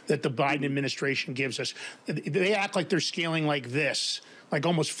this that the Biden administration gives us. They act like they're scaling like this, like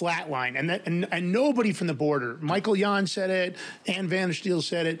almost flatline. And nobody from the border, Michael Yon said it, Ann Vandersteel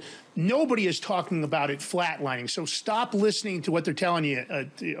said it, nobody is talking about it flatlining. So stop listening to what they're telling you,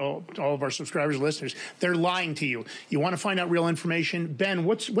 all of our subscribers and listeners. They're lying to you. You want to find out real information? Ben,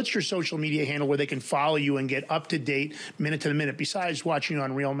 what's your social media handle where they can follow you and get up to date, minute to the minute, besides watching you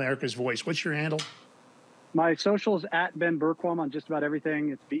on Real America's Voice? What's your handle? My socials at Ben BERGQUAM on just about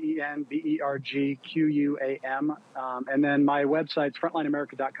everything. It's BENBERGQUAM. And then my website's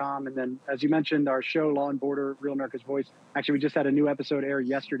frontlineamerica.com. And then, as you mentioned, our show, Law and Border, Real America's Voice. Actually, we just had a new episode air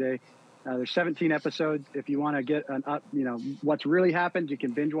yesterday. There's 17 episodes. If you want to get what's really happened, you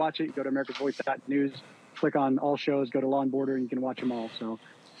can binge watch it. You go to americasvoice.news, click on all shows, go to Law and Border, and you can watch them all. So,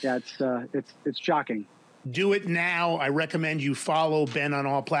 yeah, it's shocking. Do it now. I recommend you follow Ben on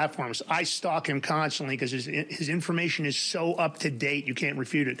all platforms. I stalk him constantly because his information is so up to date. You can't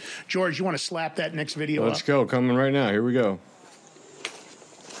refute it. George, you want to slap that next video Let's go. Coming right now. Here we go.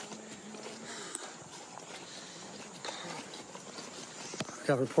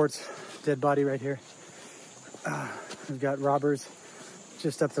 Got reports, dead body right here. We've got robbers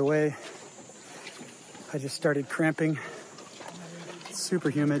just up the way. I just started cramping. It's super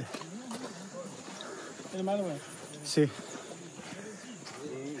humid. See? You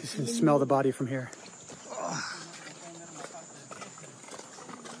can smell the body from here.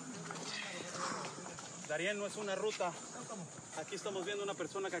 Darien no es una ruta. Aquí estamos viendo una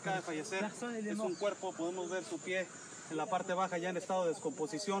persona que acaba de fallecer. Es un cuerpo, podemos ver su pie en la parte baja ya en estado de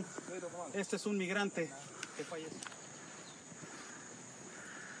descomposición. Este es un migrante que falleció.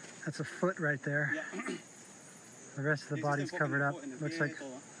 That's a foot right there. The rest of the body's covered up.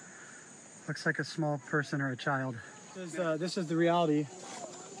 Looks like a small person or a child. This is the reality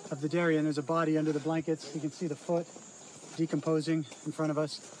of the Darien. There's a body under the blankets. You can see the foot decomposing in front of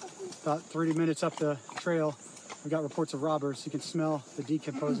us. About 30 minutes up the trail, we got reports of robbers. You can smell the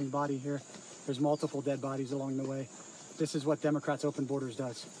decomposing body here. There's multiple dead bodies along the way. This is what Democrats' Open Borders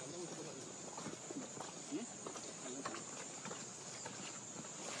does.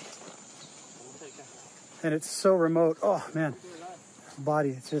 And it's so remote. Oh, man. Body,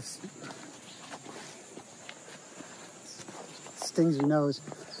 it's just stings your nose.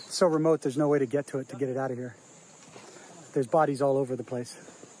 It's so remote, there's no way to get to it, to get it out of here. There's bodies all over the place.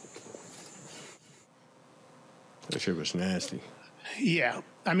 That shit was nasty. Yeah.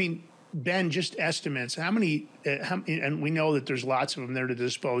 I mean, Ben, just estimates. How many, and we know that there's lots of them there to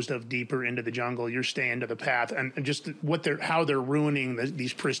dispose of deeper into the jungle. You're staying to the path. And just how they're ruining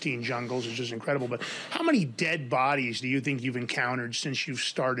these pristine jungles is just incredible. But how many dead bodies do you think you've encountered since you've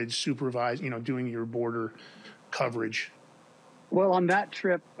started doing your border coverage? Well, on that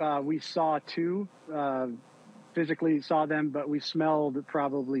trip, we saw 2, physically saw them, but we smelled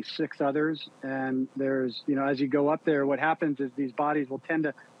probably 6 others. And there's, as you go up there, what happens is these bodies will tend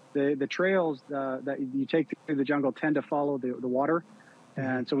to, the trails that you take through the jungle tend to follow the water.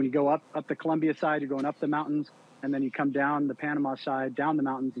 And so when you go up the Colombia side, you're going up the mountains, and then you come down the Panama side, down the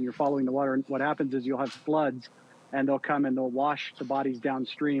mountains, and you're following the water. And what happens is you'll have floods, and they'll come and they'll wash the bodies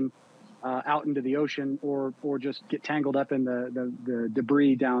downstream out into the ocean, or just get tangled up in the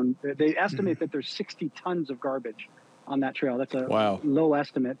debris down. They estimate that there's 60 tons of garbage on that trail. That's a low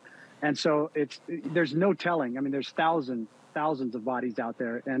estimate. And so there's no telling. I mean, there's thousands of bodies out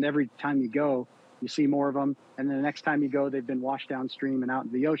there, and every time you go, you see more of them. And then the next time you go, they've been washed downstream and out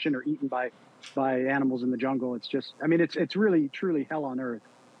in the ocean or eaten by animals in the jungle. It's just, I mean, it's really, truly hell on earth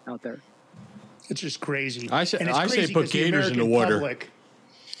out there. It's just crazy. I say put gators in the water. Public,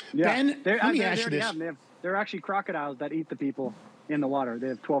 yeah, Ben, let me ask you this. There are actually crocodiles that eat the people in the water. They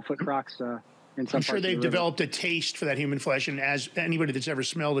have 12-foot crocs in some I'm sure parts they've of the river. developed a taste for that human flesh, and as anybody that's ever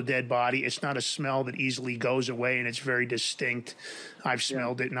smelled a dead body, it's not a smell that easily goes away, and it's very distinct. I've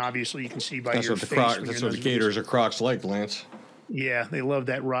smelled it, and obviously you can see by your face. That's what the gators or crocs like, Lance. Yeah, they love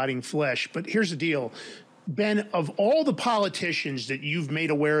that rotting flesh. But here's the deal. Ben, of all the politicians that you've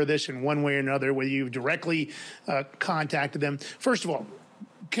made aware of this in one way or another, whether you've directly contacted them, first of all,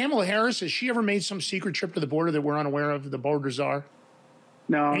 Kamala Harris, has she ever made some secret trip to the border that we're unaware of, the border czar?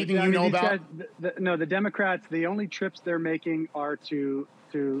 No. Anything you know about? No, the Democrats, the only trips they're making are to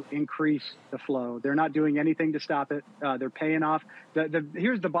increase the flow. They're not doing anything to stop it. They're paying off.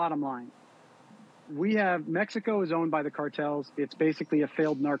 Here's the bottom line. Mexico is owned by the cartels. It's basically a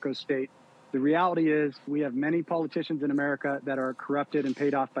failed narco state. The reality is we have many politicians in America that are corrupted and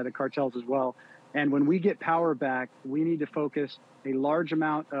paid off by the cartels as well. And when we get power back, we need to focus a large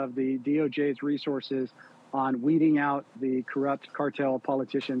amount of the DOJ's resources on weeding out the corrupt cartel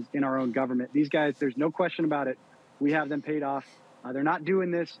politicians in our own government. These guys, there's no question about it. We have them paid off. They're not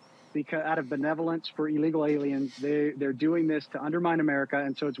doing this because out of benevolence for illegal aliens. They're doing this to undermine America.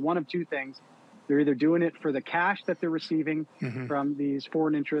 And so it's one of two things. They're either doing it for the cash that they're receiving from these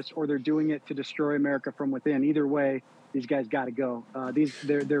foreign interests, or they're doing it to destroy America from within. Either way, these guys got to go.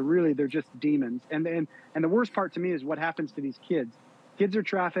 They're just demons. And the worst part to me is what happens to these kids. Kids are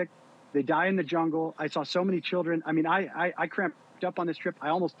trafficked. They die in the jungle. I saw so many children. I mean, I cramped up on this trip. I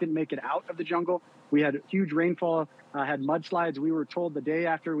almost didn't make it out of the jungle. We had huge rainfall, had mudslides. We were told the day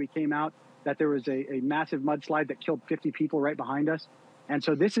after we came out that there was a massive mudslide that killed 50 people right behind us. And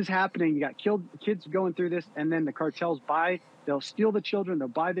so this is happening. You got kids going through this, and then the cartels they'll steal the children, they'll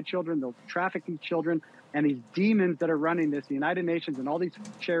buy the children, they'll traffic these children. And these demons that are running this, the United Nations and all these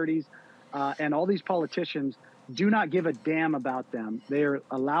charities and all these politicians, do not give a damn about them. They are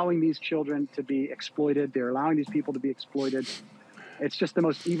allowing these children to be exploited. They're allowing these people to be exploited. It's just the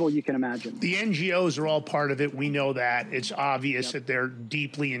most evil you can imagine. The NGOs are all part of it. We know that. It's obvious that they're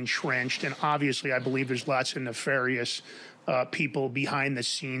deeply entrenched. And obviously, I believe there's lots of nefarious people behind the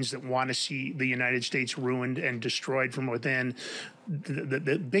scenes that want to see the United States ruined and destroyed from within.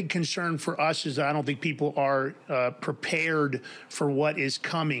 The big concern for us is that I don't think people are prepared for what is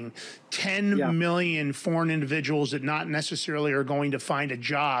coming. 10 million foreign individuals that not necessarily are going to find a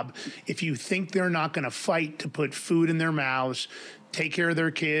job. If you think they're not going to fight to put food in their mouths, take care of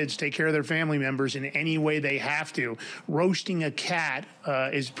their kids, take care of their family members in any way they have to. Roasting a cat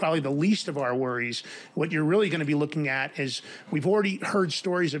is probably the least of our worries. What you're really going to be looking at is we've already heard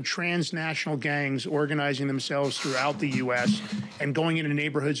stories of transnational gangs organizing themselves throughout the U.S. and going into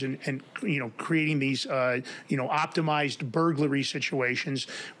neighborhoods and creating these optimized burglary situations.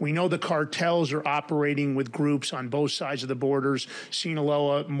 We know the cartels are operating with groups on both sides of the borders.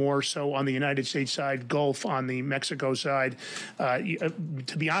 Sinaloa more so on the United States side, Gulf on the Mexico side.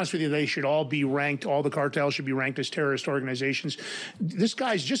 To be honest with you, they should all be ranked. All the cartels should be ranked as terrorist organizations. This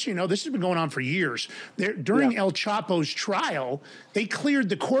guy's this has been going on for years. During El Chapo's trial, they cleared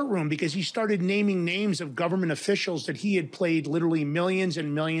the courtroom because he started naming names of government officials that he had played literally millions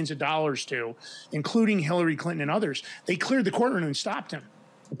and millions of dollars to, including Hillary Clinton and others. They cleared the courtroom and stopped him.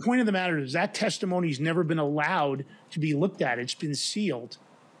 The point of the matter is that testimony's never been allowed to be looked at. It's been sealed.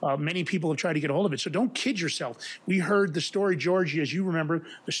 Many people have tried to get a hold of it. So don't kid yourself. We heard the story, Georgie, as you remember,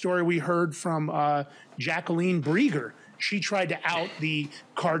 the story we heard from Jacqueline Brieger. She tried to out the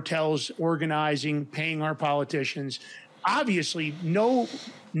cartels organizing, paying our politicians. Obviously,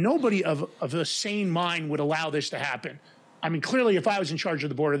 nobody of a sane mind would allow this to happen. I mean, clearly, if I was in charge of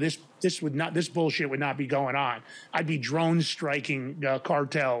the border, this bullshit would not be going on. I'd be drone striking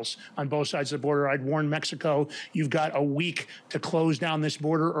cartels on both sides of the border. I'd warn Mexico, you've got a week to close down this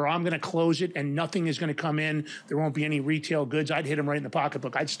border, or I'm going to close it and nothing is going to come in. There won't be any retail goods. I'd hit them right in the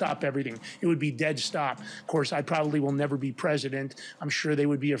pocketbook. I'd stop everything. It would be dead stop. Of course, I probably will never be president. I'm sure they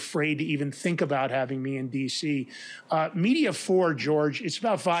would be afraid to even think about having me in D.C. Media 4, George, it's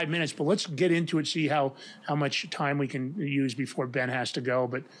about 5 minutes, but let's get into it, see how much time we can use before Ben has to go.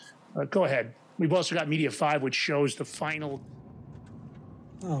 But go ahead. We've also got Media 5, which shows the final.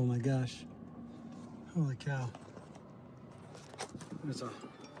 Oh my gosh. Holy cow. There's a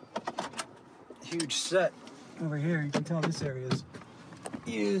huge set over here. You can tell this area is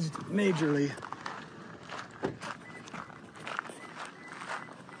used majorly.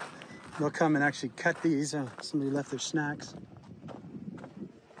 They'll come and actually cut these. Somebody left their snacks.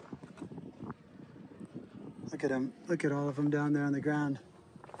 Look at them. Look at all of them down there on the ground.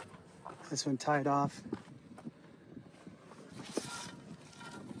 This one tied off.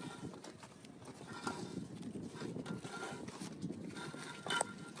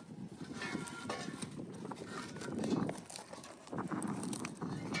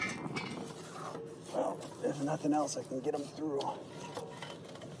 Well, there's nothing else I can get them through.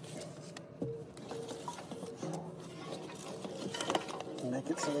 Make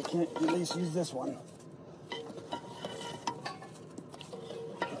it so they can't at least use this one.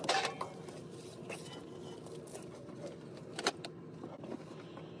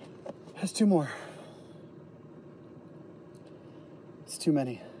 There's two more. It's too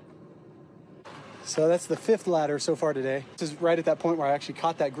many. So that's the 5th ladder so far today. This is right at that point where I actually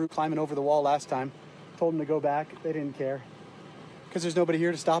caught that group climbing over the wall last time. Told them to go back. They didn't care because there's nobody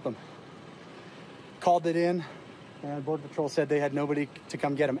here to stop them. Called it in, and Border Patrol said they had nobody to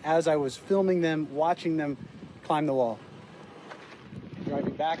come get them. As I was filming them, watching them climb the wall.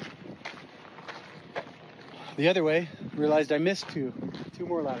 Driving back the other way, realized I missed two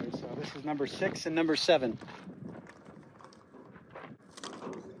more ladders. So this is number 6 and number 7.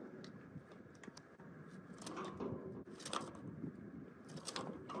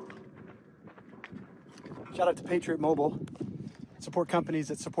 Shout out to Patriot Mobile. Support companies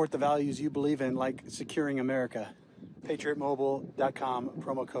that support the values you believe in, like securing America. PatriotMobile.com,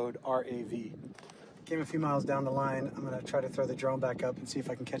 promo code RAV. Came a few miles down the line. I'm gonna try to throw the drone back up and see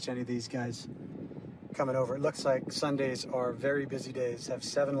if I can catch any of these guys coming over. It looks like Sundays are very busy days. Have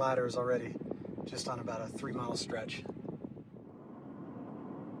 7 ladders already, just on about a 3-mile stretch.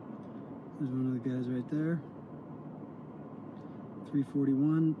 There's one of the guys right there.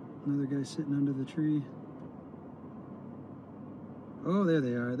 341, another guy sitting under the tree. Oh, there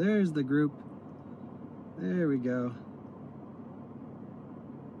they are. There's the group. There we go.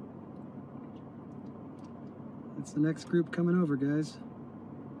 That's the next group coming over, guys.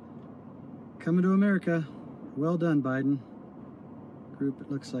 Coming to America. Well done, Biden. Group,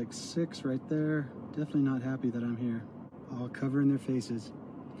 it looks like 6 right there. Definitely not happy that I'm here. All covering their faces.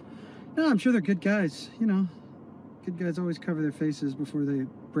 No, I'm sure they're good guys. You know, good guys always cover their faces before they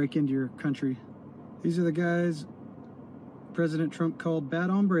break into your country. These are the guys President Trump called bad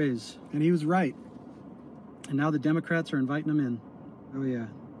hombres, and he was right. And now the Democrats are inviting them in. Oh yeah,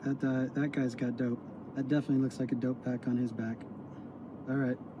 that guy's got dope. That definitely looks like a dope pack on his back. All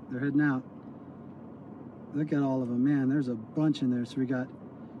right, they're heading out. Look at all of them, man. There's a bunch in there. So we got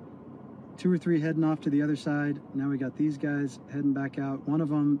 2 or 3 heading off to the other side. Now we got these guys heading back out. One of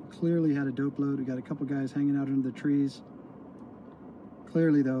them clearly had a dope load. We got a couple guys hanging out under the trees.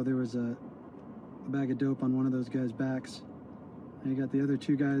 Clearly, though, there was a bag of dope on one of those guys' backs. And you got the other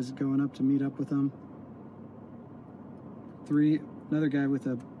 2 guys going up to meet up with them. 3, another guy with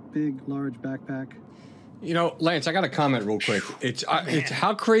a big, large backpack. You know, Lance, I got a comment real quick. It's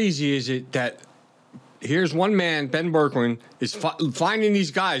how crazy is it that here's one man, Ben BERGQUAM, is finding these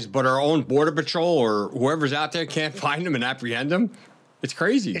guys, but our own Border Patrol or whoever's out there can't find them and apprehend them? It's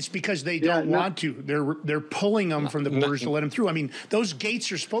crazy. It's because they don't want to. They're pulling them from the borders to let them through. I mean, those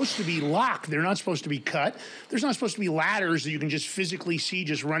gates are supposed to be locked. They're not supposed to be cut. There's not supposed to be ladders that you can just physically see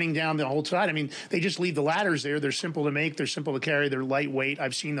just running down the whole side. I mean, they just leave the ladders there. They're simple to make. They're simple to carry. They're lightweight.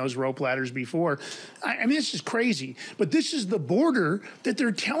 I've seen those rope ladders before. I mean, this is crazy. But this is the border that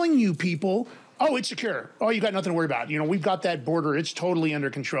they're telling you people, oh, it's secure. Oh, you got nothing to worry about. You know, we've got that border. It's totally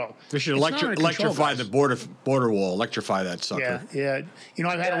under control. They should electrify the border wall. Electrify that sucker. Yeah. You know,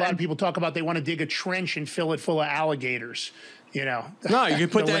 I've had a lot of people talk about they want to dig a trench and fill it full of alligators. You know. No, you can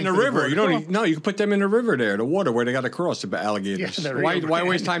put that in the river. You don't. No, you can put them in the river there, the water where they got to cross the alligators. Yeah, why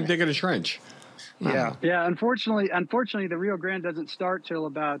waste time digging a trench? Yeah. Unfortunately, the Rio Grande doesn't start till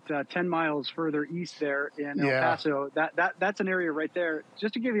about 10 miles further east there in El Paso. That's an area right there.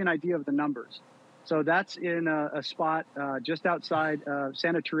 Just to give you an idea of the numbers. So that's in a spot just outside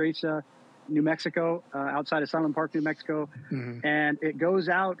Santa Teresa, New Mexico, outside Asylum Park, New Mexico. Mm-hmm. And it goes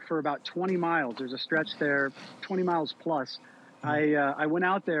out for about 20 miles. There's a stretch there, 20 miles plus. Mm-hmm. I went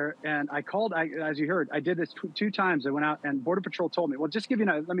out there and I called, as you heard, I did this 2 times. I went out and Border Patrol told me, well, just give you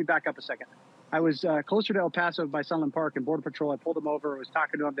let me back up a second. I was closer to El Paso by Sunland Park and Border Patrol. I pulled them over. I was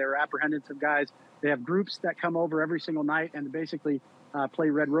talking to them. They were apprehending some guys. They have groups that come over every single night and basically play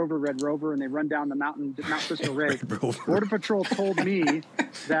Red Rover, and they run down the mountain, Mount Cristo Rey. Border Patrol told me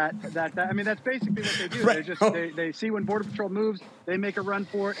that I mean, that's basically what they do. They just they see when Border Patrol moves, they make a run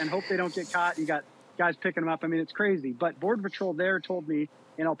for it and hope they don't get caught. You got guys picking them up. I mean, it's crazy. But Border Patrol there told me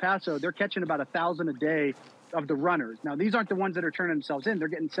in El Paso, they're catching about 1,000 a day of the runners. Now, these aren't the ones that are turning themselves in. They're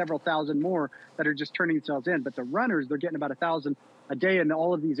getting several thousand more that are just turning themselves in. But the runners, they're getting about 1,000 a day in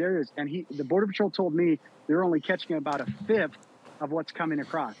all of these areas. And the Border Patrol told me they're only catching about 1/5 of what's coming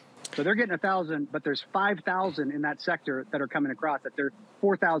across. So they're getting 1,000, but there's 5,000 in that sector that are coming across, that they're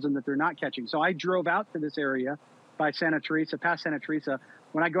 4,000 that they're not catching. So I drove out to this area by Santa Teresa, past Santa Teresa.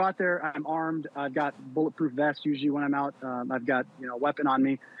 When I go out there, I'm armed. I've got bulletproof vest. Usually when I'm out, I've got a weapon on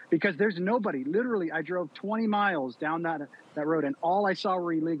me because there's nobody. Literally, I drove 20 miles down that road, and all I saw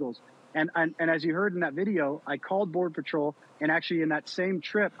were illegals. And as you heard in that video, I called Border Patrol, and actually in that same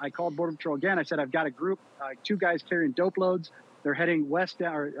trip, I called Border Patrol again. I said, I've got a group, 2 guys carrying dope loads. They're heading west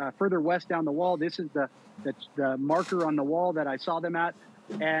down, or further west down the wall. This is the marker on the wall that I saw them at.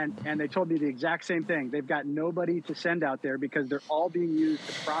 And they told me the exact same thing. They've got nobody to send out there because they're all being used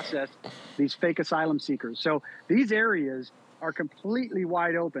to process these fake asylum seekers. So these areas are completely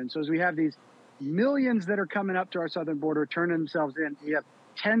wide open. So as we have these millions that are coming up to our southern border, turning themselves in, we have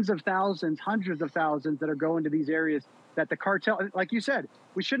tens of thousands, hundreds of thousands that are going to these areas that the cartel, like you said,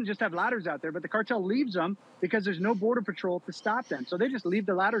 we shouldn't just have ladders out there, but the cartel leaves them because there's no Border Patrol to stop them. So they just leave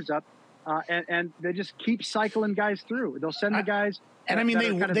the ladders up and they just keep cycling guys through. They'll send the guys. And I mean,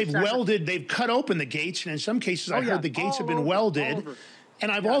 they've cut open the gates, and in some cases, I heard the gates have been welded.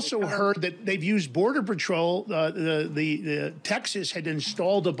 And I've also heard that they've used Border Patrol. The Texas had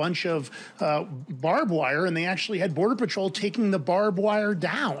installed a bunch of barbed wire, and they actually had Border Patrol taking the barbed wire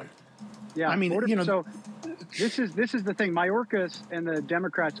down. Yeah, I mean, so this is the thing. Mayorkas and the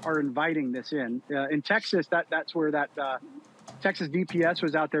Democrats are inviting this in. In Texas, that's where that Texas DPS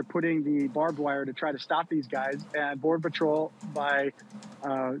was out there putting the barbed wire to try to stop these guys, and Border Patrol they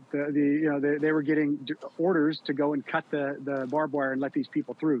were getting orders to go and cut the barbed wire and let these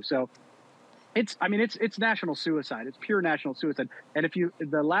people through. So it's national suicide. It's pure national suicide. And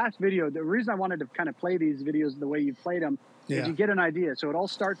the last video, the reason I wanted to kind of play these videos the way you played them is you get an idea. So it all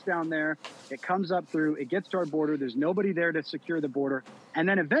starts down there. It comes up through. It gets to our border. There's nobody there to secure the border. And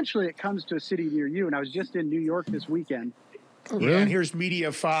then eventually it comes to a city near you. And I was just in New York this weekend. Oh, really? Yeah, and here's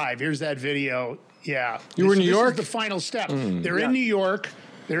Media 5. Here's that video. Yeah. You were in New York? This is the final step. They're in New York.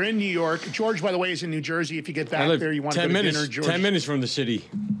 They're in New York. George, by the way, is in New Jersey. If you get back there, you want to go to dinner, George. 10 minutes from the city.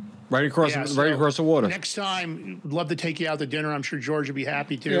 Right across the water. Next time, I'd love to take you out to dinner. I'm sure George would be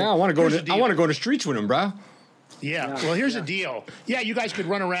happy to. Yeah, I want to go to the streets with him, bro. Yeah. Well, here's the deal. Yeah, you guys could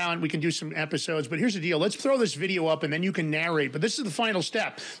run around. We can do some episodes, but here's the deal. Let's throw this video up, and then you can narrate. But this is the final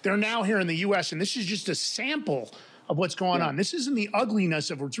step. They're now here in the U.S., and this is just a sample of what's going on. This isn't the ugliness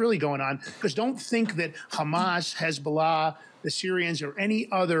of what's really going on, because don't think that Hamas, Hezbollah, the Syrians, or any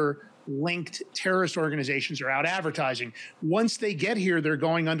other linked terrorist organizations are out advertising. Once they get here, they're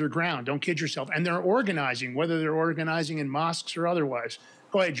going underground. Don't kid yourself. And they're organizing, whether they're organizing in mosques or otherwise.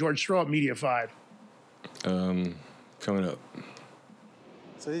 Go ahead, George. Throw up Media 5. Coming up.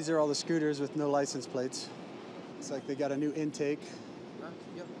 So these are all the scooters with no license plates. It's like they got a new intake.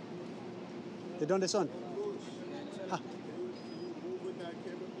 ¿De dónde son?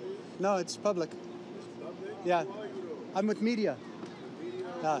 No, it's public. Yeah, I'm with Media.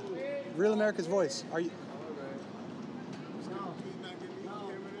 Real America's Voice. Are you?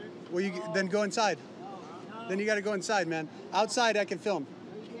 Well, you then go inside. Then you got to go inside, man. Outside, I can film.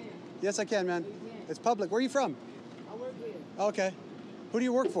 Yes, I can, man. It's public. Where are you from? I work here. Okay. Who do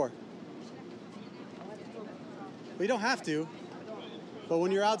you work for? Well, you don't have to. But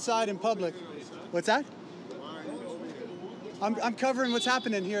when you're outside in public, what's that? I'm covering what's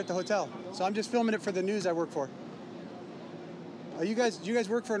happening here at the hotel. So I'm just filming it for the news I work for. Do you guys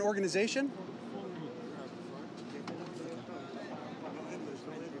work for an organization?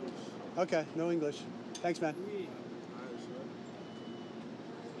 Okay, no English. Thanks, man.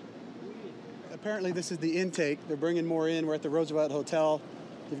 Apparently this is the intake. They're bringing more in. We're at the Roosevelt Hotel.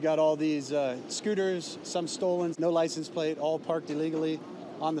 You've got all these scooters, some stolen, no license plate, all parked illegally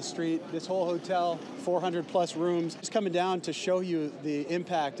on the street. This whole hotel, 400 plus rooms. Just coming down to show you the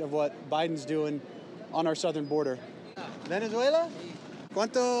impact of what Biden's doing on our southern border. Venezuela?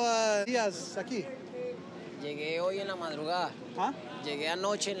 ¿Cuántos días aquí? Llegué hoy en la madrugada. ¿Ah? Llegué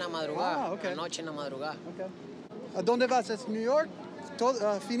anoche en la madrugada. Ah, okay. Anoche en la madrugada. Okay. ¿A dónde vas? ¿Es New York?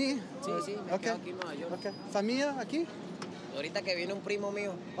 ¿Fini? Sí, sí, me quedo aquí en Nueva York. Okay. ¿Familia aquí? Ahorita que viene un primo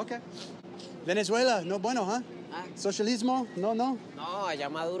mío. Okay. Venezuela, no bueno, ¿huh? Socialismo, no. No, allá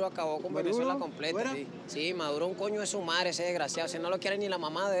Maduro acabó con Venezuela completa. Sí. Sí, Maduro un coño de su madre, ese desgraciado. Ese no lo quiere ni la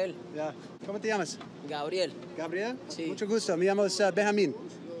mamá de él. Ya. ¿Cómo te llamas? Gabriel. ¿Gabriel? Sí. Mucho gusto. Me llamo Benjamín.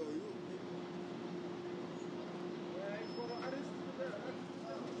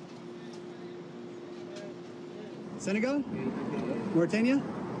 Senegal? Mauritania?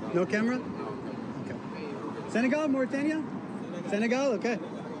 No camera? Okay. Senegal, Mauritania? Senegal, okay.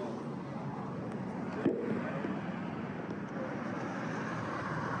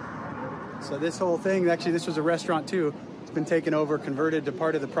 So this whole thing, actually this was a restaurant too. It's been taken over, converted to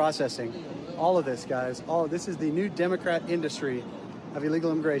part of the processing. All of this, guys, this is the new Democrat industry of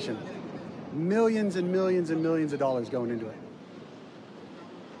illegal immigration. Millions and millions and millions of dollars going into it.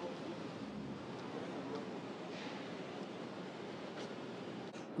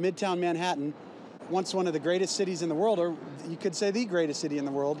 Midtown Manhattan, once one of the greatest cities in the world, or you could say the greatest city in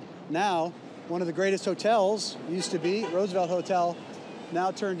the world. Now, one of the greatest hotels, used to be Roosevelt Hotel, now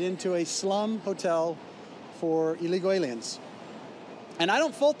turned into a slum hotel for illegal aliens. And I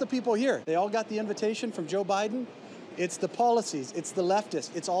don't fault the people here. They all got the invitation from Joe Biden. It's the policies, it's the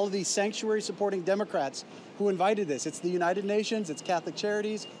leftists, it's all of these sanctuary-supporting Democrats who invited this. It's the United Nations, it's Catholic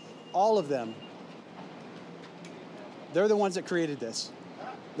Charities, all of them. They're the ones that created this.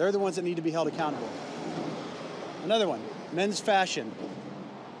 They're the ones that need to be held accountable. Another one, Men's Fashion,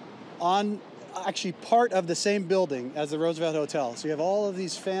 on actually part of the same building as the Roosevelt Hotel. So you have all of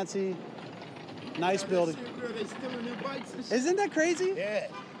these fancy, nice buildings. They stealing their bikes. Isn't that crazy? Yeah.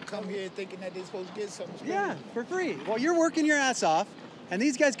 Come here thinking that they're supposed to get something. Yeah, for free. Well, you're working your ass off, and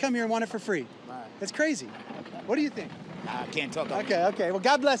these guys come here and want it for free. Right. It's crazy. What do you think? I can't talk about Okay, okay. Well,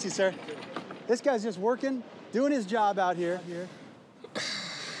 God bless you, sir. This guy's just working, doing his job out here.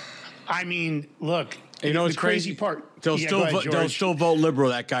 I mean, look. You know, it's the crazy part. They'll They'll still vote liberal.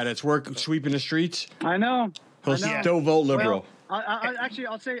 That guy that's sweeping the streets. I know. He'll still vote liberal. Well,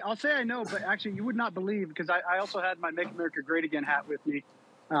 I'll say I know, but actually you would not believe, because I also had my Make America Great Again hat with me.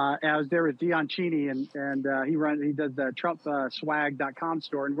 I was there with Dion Cheney, and he does the TrumpSwag.com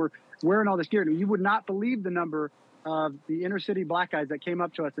store, and we're wearing all this gear. And you would not believe the number of the inner city black guys that came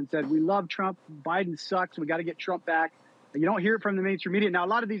up to us and said, "We love Trump. Biden sucks. We got to get Trump back." You don't hear it from the mainstream media. Now, a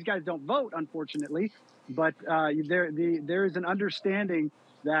lot of these guys don't vote, unfortunately, but there is an understanding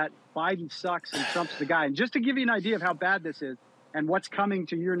that Biden sucks and Trump's the guy. And just to give you an idea of how bad this is and what's coming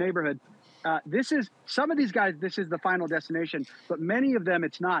to your neighborhood, some of these guys, this is the final destination, but many of them,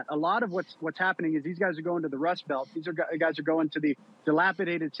 it's not. A lot of what's happening is these guys are going to the Rust Belt. These guys are going to the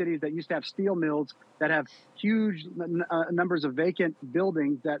dilapidated cities that used to have steel mills, that have huge numbers of vacant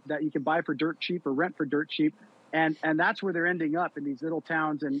buildings that you can buy for dirt cheap or rent for dirt cheap. And that's where they're ending up, in these little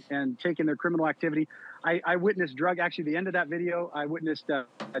towns and taking their criminal activity. I witnessed actually the end of that video, I witnessed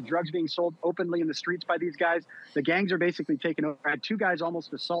drugs being sold openly in the streets by these guys. The gangs are basically taking over. I had two guys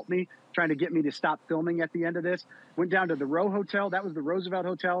almost assault me, trying to get me to stop filming at the end of this. Went down to the Row Hotel. That was the Roosevelt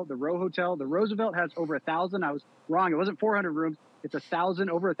Hotel, the Row Hotel. The Roosevelt has over 1,000. I was wrong. It wasn't 400 rooms. It's 1,000,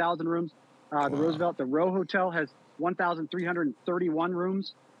 over 1,000 rooms. The Roosevelt, the Row Hotel has 1,331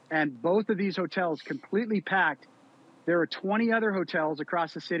 rooms. And both of these hotels completely packed. There are 20 other hotels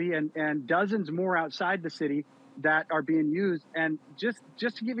across the city and dozens more outside the city that are being used. And just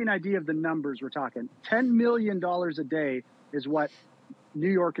to give you an idea of the numbers we're talking, $10 million a day is what New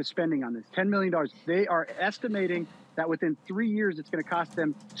York is spending on this. $10 million. They are estimating that within 3 years, it's going to cost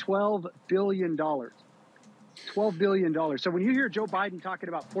them $12 billion. $12 billion. So when you hear Joe Biden talking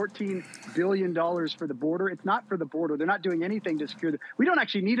about $14 billion for the border, it's not for the border. They're not doing anything to secure we don't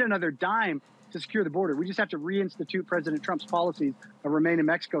actually need another dime to secure the border. We just have to reinstitute President Trump's policies of remain in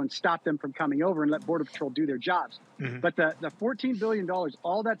Mexico and stop them from coming over and let Border Patrol do their jobs. Mm-hmm. But the $14 billion,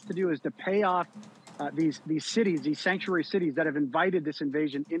 all that's to do is to pay off these cities, these sanctuary cities that have invited this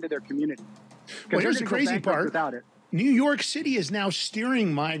invasion into their community. Well, here's the crazy part. Without it. New York City is now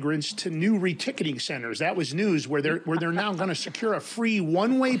steering migrants to new reticketing centers. That was news, where they're now going to secure a free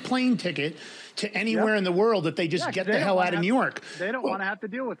one-way plane ticket to anywhere in the world that they just get the hell out of New York. They don't want to have to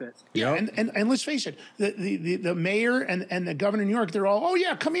deal with it. Yeah, and let's face it, the mayor and the governor of New York, they're all, oh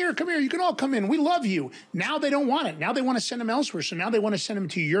yeah, come here, you can all come in, we love you. Now they don't want it. Now they want to send them elsewhere. So now they want to send them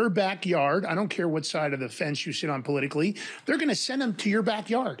to your backyard. I don't care what side of the fence you sit on politically. They're going to send them to your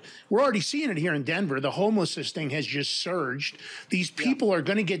backyard. We're already seeing it here in Denver. The homelessness thing has just surged. These people are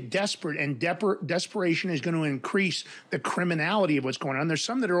going to get desperate, and desperation is going to increase the criminality of what's going on. There's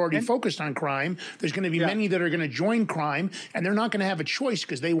some that are already focused on crime. There's going to be many that are going to join crime, and they're not going to have a choice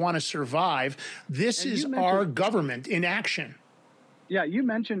because they want to survive. This is our government in action. Yeah, you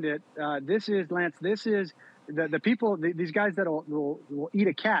mentioned it. This is, Lance, this is the people, these guys that will eat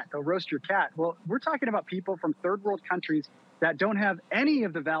a cat, they'll roast your cat. Well, we're talking about people from third world countries that don't have any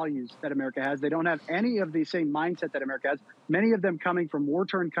of the values that America has. They don't have any of the same mindset that America has. Many of them coming from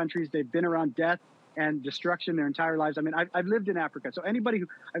war-torn countries. They've been around death and destruction their entire lives. I mean, I've lived in Africa. So anybody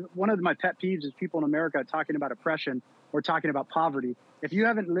one of my pet peeves is people in America talking about oppression or talking about poverty. If you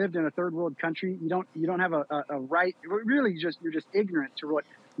haven't lived in a third world country, you don't have a right. Really, you're just ignorant to what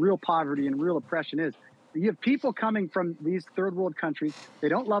real poverty and real oppression is. You have people coming from these third world countries. They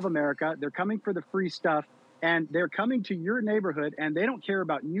don't love America. They're coming for the free stuff. And they're coming to your neighborhood, and they don't care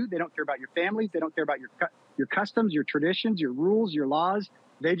about you. They don't care about your families. They don't care about your customs, your traditions, your rules, your laws.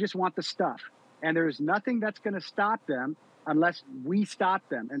 They just want the stuff. And there's nothing that's going to stop them unless we stop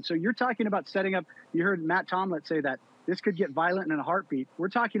them. And so you're talking about setting up, you heard Matt Tomlett say that this could get violent in a heartbeat. We're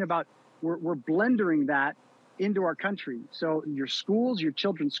talking about, we're blendering that into our country. So your schools, your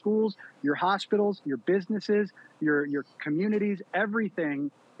children's schools, your hospitals, your businesses, your communities,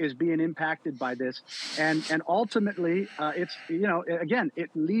 everything is being impacted by this. And ultimately, it's, again,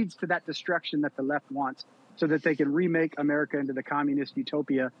 it leads to that destruction that the left wants so that they can remake America into the communist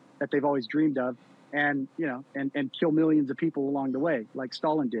utopia that they've always dreamed of. And kill millions of people along the way, like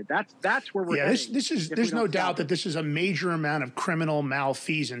Stalin did. That's where we're heading. There's no doubt that this is a major amount of criminal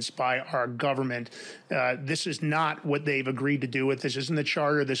malfeasance by our government. This is not what they've agreed to do with. This isn't the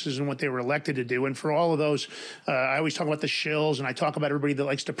charter. This isn't what they were elected to do. And for all of those, I always talk about the shills, and I talk about everybody that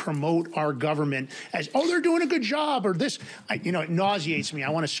likes to promote our government as, oh, they're doing a good job, or this. It nauseates me. I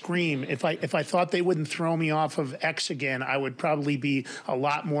want to scream. If I thought they wouldn't throw me off of X again, I would probably be a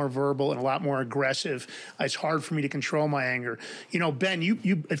lot more verbal and a lot more aggressive. It's hard for me to control my anger. Ben,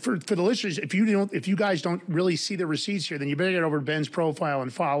 you for the listeners, if you guys don't really see the receipts here, then you better get over to Ben's profile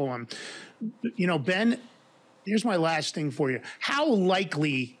and follow him. Ben, here's my last thing for you. How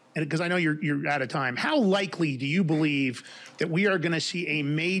likely, because I know you're out of time, how likely do you believe that we are going to see a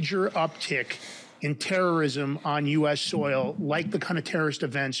major uptick in terrorism on U.S. soil, like the kind of terrorist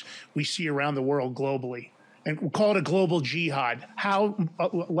events we see around the world globally? And we'll call it a global jihad. How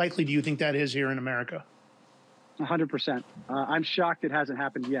likely do you think that is here in America? 100%. I'm shocked it hasn't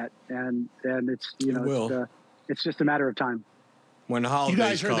happened yet, and it's it's just a matter of time. When the holidays you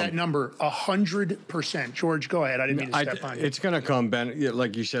guys heard come. That number 100%. George, go ahead. I didn't mean to step on you. It's going to come, Ben,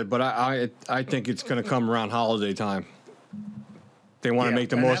 like you said, but I think it's going to come around holiday time. They want to make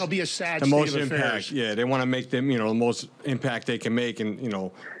the most. That'll be a sad most state of impact. affairs. Yeah, they want to make them the most impact they can make, and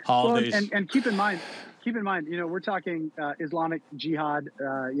holidays. Well, and keep in mind, we're talking Islamic jihad.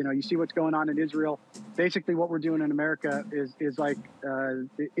 You see what's going on in Israel. Basically, what we're doing in America is like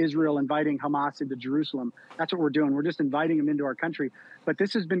Israel inviting Hamas into Jerusalem. That's what we're doing. We're just inviting them into our country. But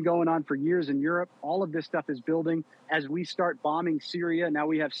this has been going on for years in Europe. All of this stuff is building. As we start bombing Syria, now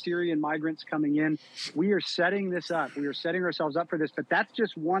we have Syrian migrants coming in. We are setting this up. We are setting ourselves up for this. But that's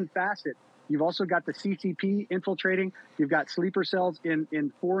just one facet. You've also got the CCP infiltrating. You've got sleeper cells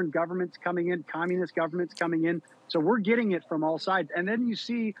in foreign governments coming in, communist governments coming in. So we're getting it from all sides. And then you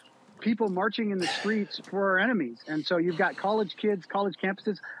see people marching in the streets for our enemies. And so you've got college kids, college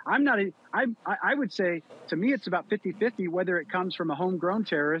campuses. I would say, to me, it's about 50-50, whether it comes from a homegrown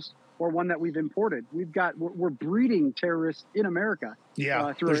terrorist or one that we've imported. We're breeding terrorists in America.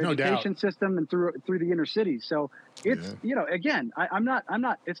 Yeah, through our education system and through the inner cities. So it's again, I'm not.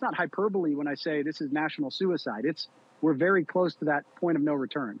 It's not hyperbole when I say this is national suicide. We're very close to that point of no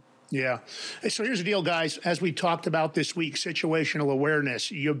return. Yeah. So here's the deal, guys. As we talked about this week, situational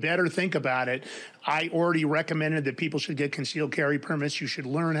awareness. You better think about it. I already recommended that people should get concealed carry permits. You should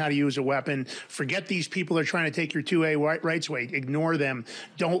learn how to use a weapon. Forget these people that are trying to take your 2A rights away. Ignore them.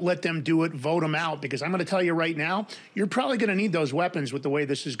 Don't let them do it. Vote them out. Because I'm going to tell you right now, you're probably going to need those weapons with the way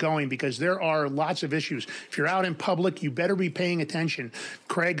this is going, because there are lots of issues. If you're out in public, you better be paying attention.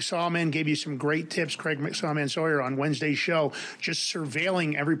 Craig Sawman gave you some great tips, Craig Sawman Sawyer, on Wednesday's show, just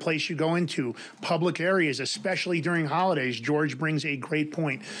surveilling every place you go into, public areas, especially during holidays. George brings a great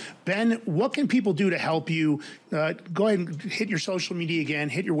point. Ben, what can people do to help you? Go ahead and hit your social media again,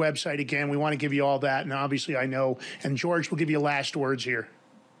 hit your website again. We want to give you all that, and obviously I know. And George will give you last words here.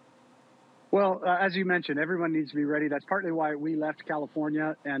 Well, as you mentioned, everyone needs to be ready. That's partly why we left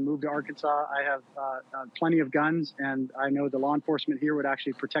California and moved to Arkansas. I have plenty of guns, and I know the law enforcement here would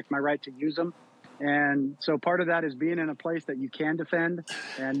actually protect my right to use them. And so part of that is being in a place that you can defend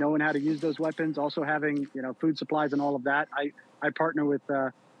and knowing how to use those weapons, also having, food supplies and all of that. I partner with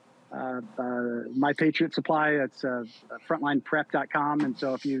My Patriot Supply. It's frontlineprep.com. And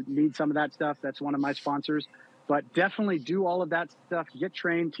so if you need some of that stuff, that's one of my sponsors. But definitely do all of that stuff. Get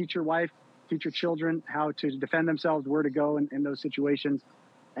trained, teach your wife, teach your children how to defend themselves, where to go in those situations.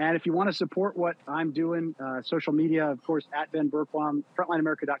 And if you want to support what I'm doing, social media, of course, at Ben BERGQUAM,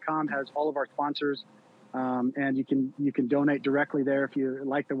 frontlineamerica.com has all of our sponsors. And you can donate directly there if you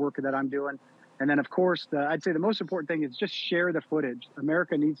like the work that I'm doing. And then, of course, I'd say the most important thing is just share the footage.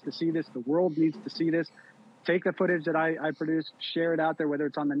 America needs to see this. The world needs to see this. Take the footage that I produce, share it out there, whether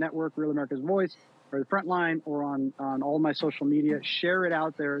it's on the network, Real America's Voice, or the Frontline, or on all my social media. Share it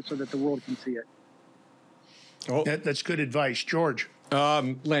out there so that the world can see it. Oh. That's good advice. George.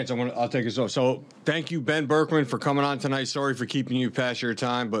 Lance, I'll take us off. So thank you, Ben BERGQUAM, for coming on tonight. Sorry for keeping you past your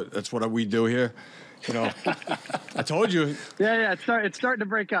time, but that's what we do here. You know, I told you. Yeah, it's starting to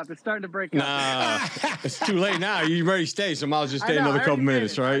break up. It's starting to break up. Nah, it's too late now. You ready to stay, so I'll just stay another couple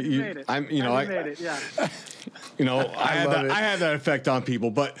minutes, right? I made it, yeah. You know, I had that effect on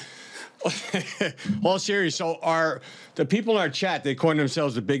people, but all serious. So the people in our chat, they coined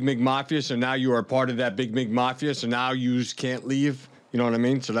themselves the Big MIG Mafia, so now you are part of that Big MIG Mafia, so now you just can't leave. You know what I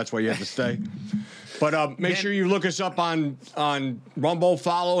mean? So that's why you have to stay. But make sure you look us up on Rumble,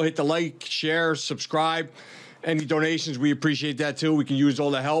 follow, hit the like, share, subscribe. Any donations, we appreciate that too. We can use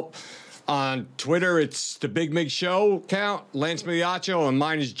all the help. On Twitter, it's the Big MIG Show account, Lance Migliaccio, and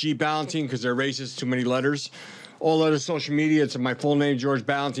mine is G Ballantine because they're racist, too many letters. All other social media, it's my full name, George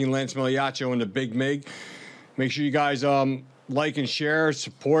Ballantine, Lance Migliaccio, and the Big MIG. Make sure you guys like and share,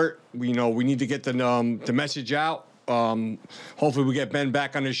 support. We need to get the message out. Hopefully we get Ben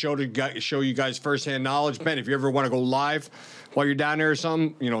back on the show to show you guys firsthand knowledge. Ben, if you ever want to go live while you're down there or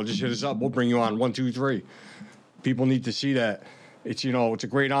something, just hit us up. We'll bring you on 1, 2, 3. People need to see that. It's it's a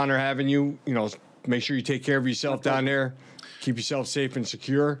great honor having you. Make sure you take care of yourself down there. Keep yourself safe and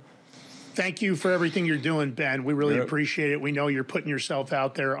secure. Thank you for everything you're doing, Ben. We really appreciate it. We know you're putting yourself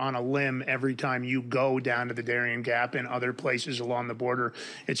out there on a limb every time you go down to the Darien Gap and other places along the border.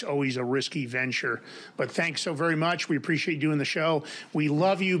 It's always a risky venture. But thanks so very much. We appreciate you doing the show. We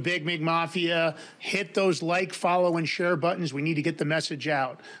love you, Big MIG Mafia. Hit those like, follow, and share buttons. We need to get the message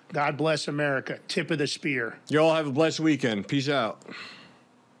out. God bless America. Tip of the spear. You all have a blessed weekend. Peace out.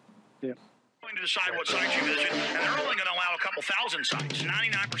 To decide what sites you visit, and they're only going to allow a couple thousand sites.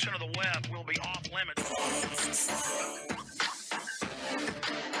 99% of the web will be off limits.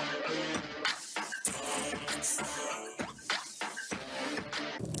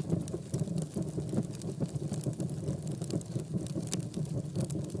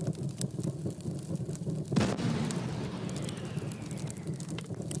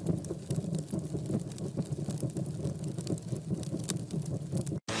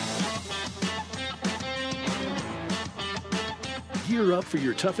 Gear up for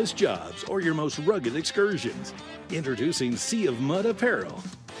your toughest jobs or your most rugged excursions. Introducing Sea of Mud Apparel,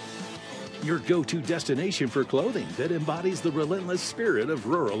 your go-to destination for clothing that embodies the relentless spirit of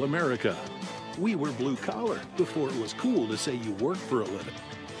rural America. We were blue collar before it was cool to say you worked for a living.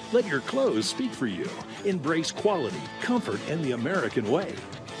 Let your clothes speak for you. Embrace quality, comfort, and the American way.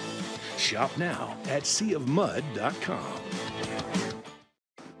 Shop now at seaofmud.com.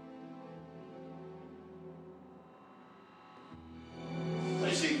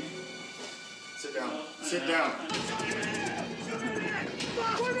 Sit down.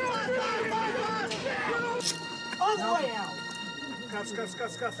 All the way out. Cuffs.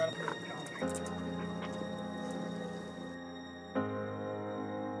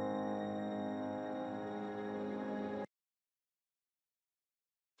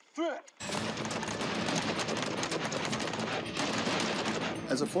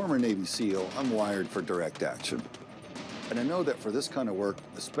 As a former Navy SEAL, I'm wired for direct action. And I know that for this kind of work,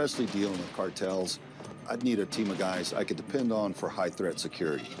 especially dealing with cartels, I'd need a team of guys I could depend on for high-threat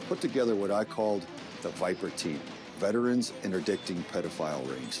security. Put together what I called the Viper Team, Veterans Interdicting Pedophile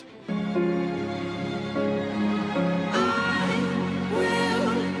Rings.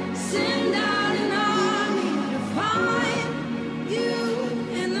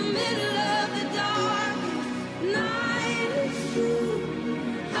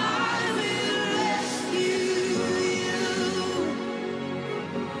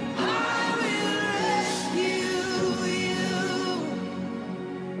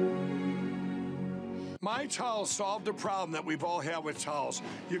 My towels solved a problem that we've all had with towels.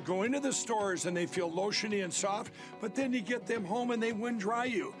 You go into the stores and they feel lotiony and soft, but then you get them home and they wind dry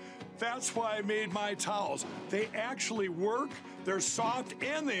you. That's why I made my towels. They actually work, they're soft,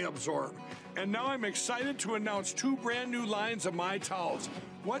 and they absorb. And now I'm excited to announce 2 brand new lines of my towels.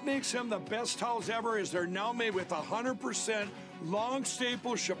 What makes them the best towels ever is they're now made with 100% long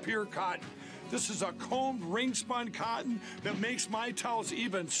staple Shapir cotton. This is a combed ring-spun cotton that makes my towels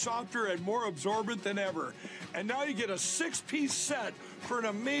even softer and more absorbent than ever. And now you get a 6-piece set for an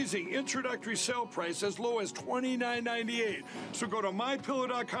amazing introductory sale price as low as $29.98. So go to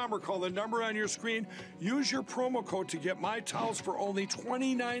mypillow.com or call the number on your screen. Use your promo code to get my towels for only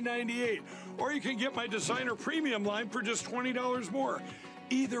 $29.98. Or you can get my designer premium line for just $20 more.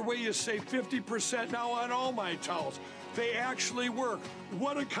 Either way, you save 50% now on all my towels. They actually work.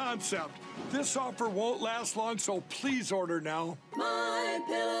 What a concept. This offer won't last long, so please order now.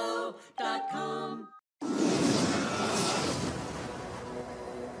 MyPillow.com.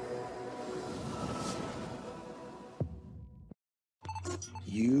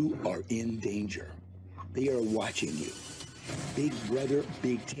 You are in danger. They are watching you. Big brother,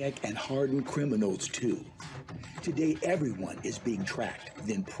 big tech, and hardened criminals too. Today, everyone is being tracked,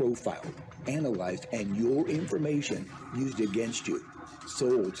 then profiled, analyzed, and your information used against you,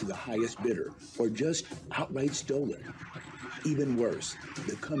 sold to the highest bidder, or just outright stolen. Even worse,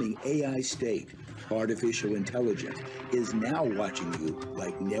 the coming AI state, artificial intelligence, is now watching you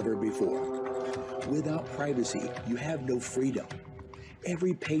like never before. Without privacy, you have no freedom.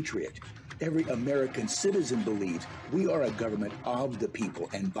 Every patriot, every American citizen believes we are a government of the people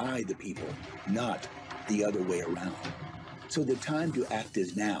and by the people, not the other way around. So the time to act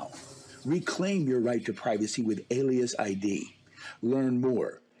is now. Reclaim your right to privacy with Alias ID. Learn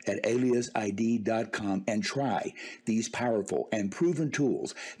more at aliasid.com and try these powerful and proven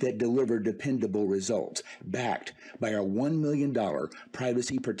tools that deliver dependable results, backed by our $1 million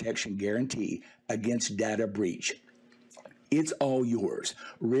privacy protection guarantee against data breach. It's all yours,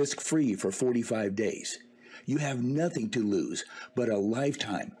 risk-free for 45 days. You have nothing to lose but a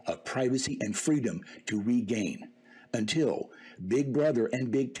lifetime of privacy and freedom to regain until Big Brother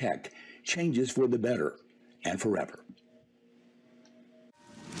and Big Tech changes for the better and forever.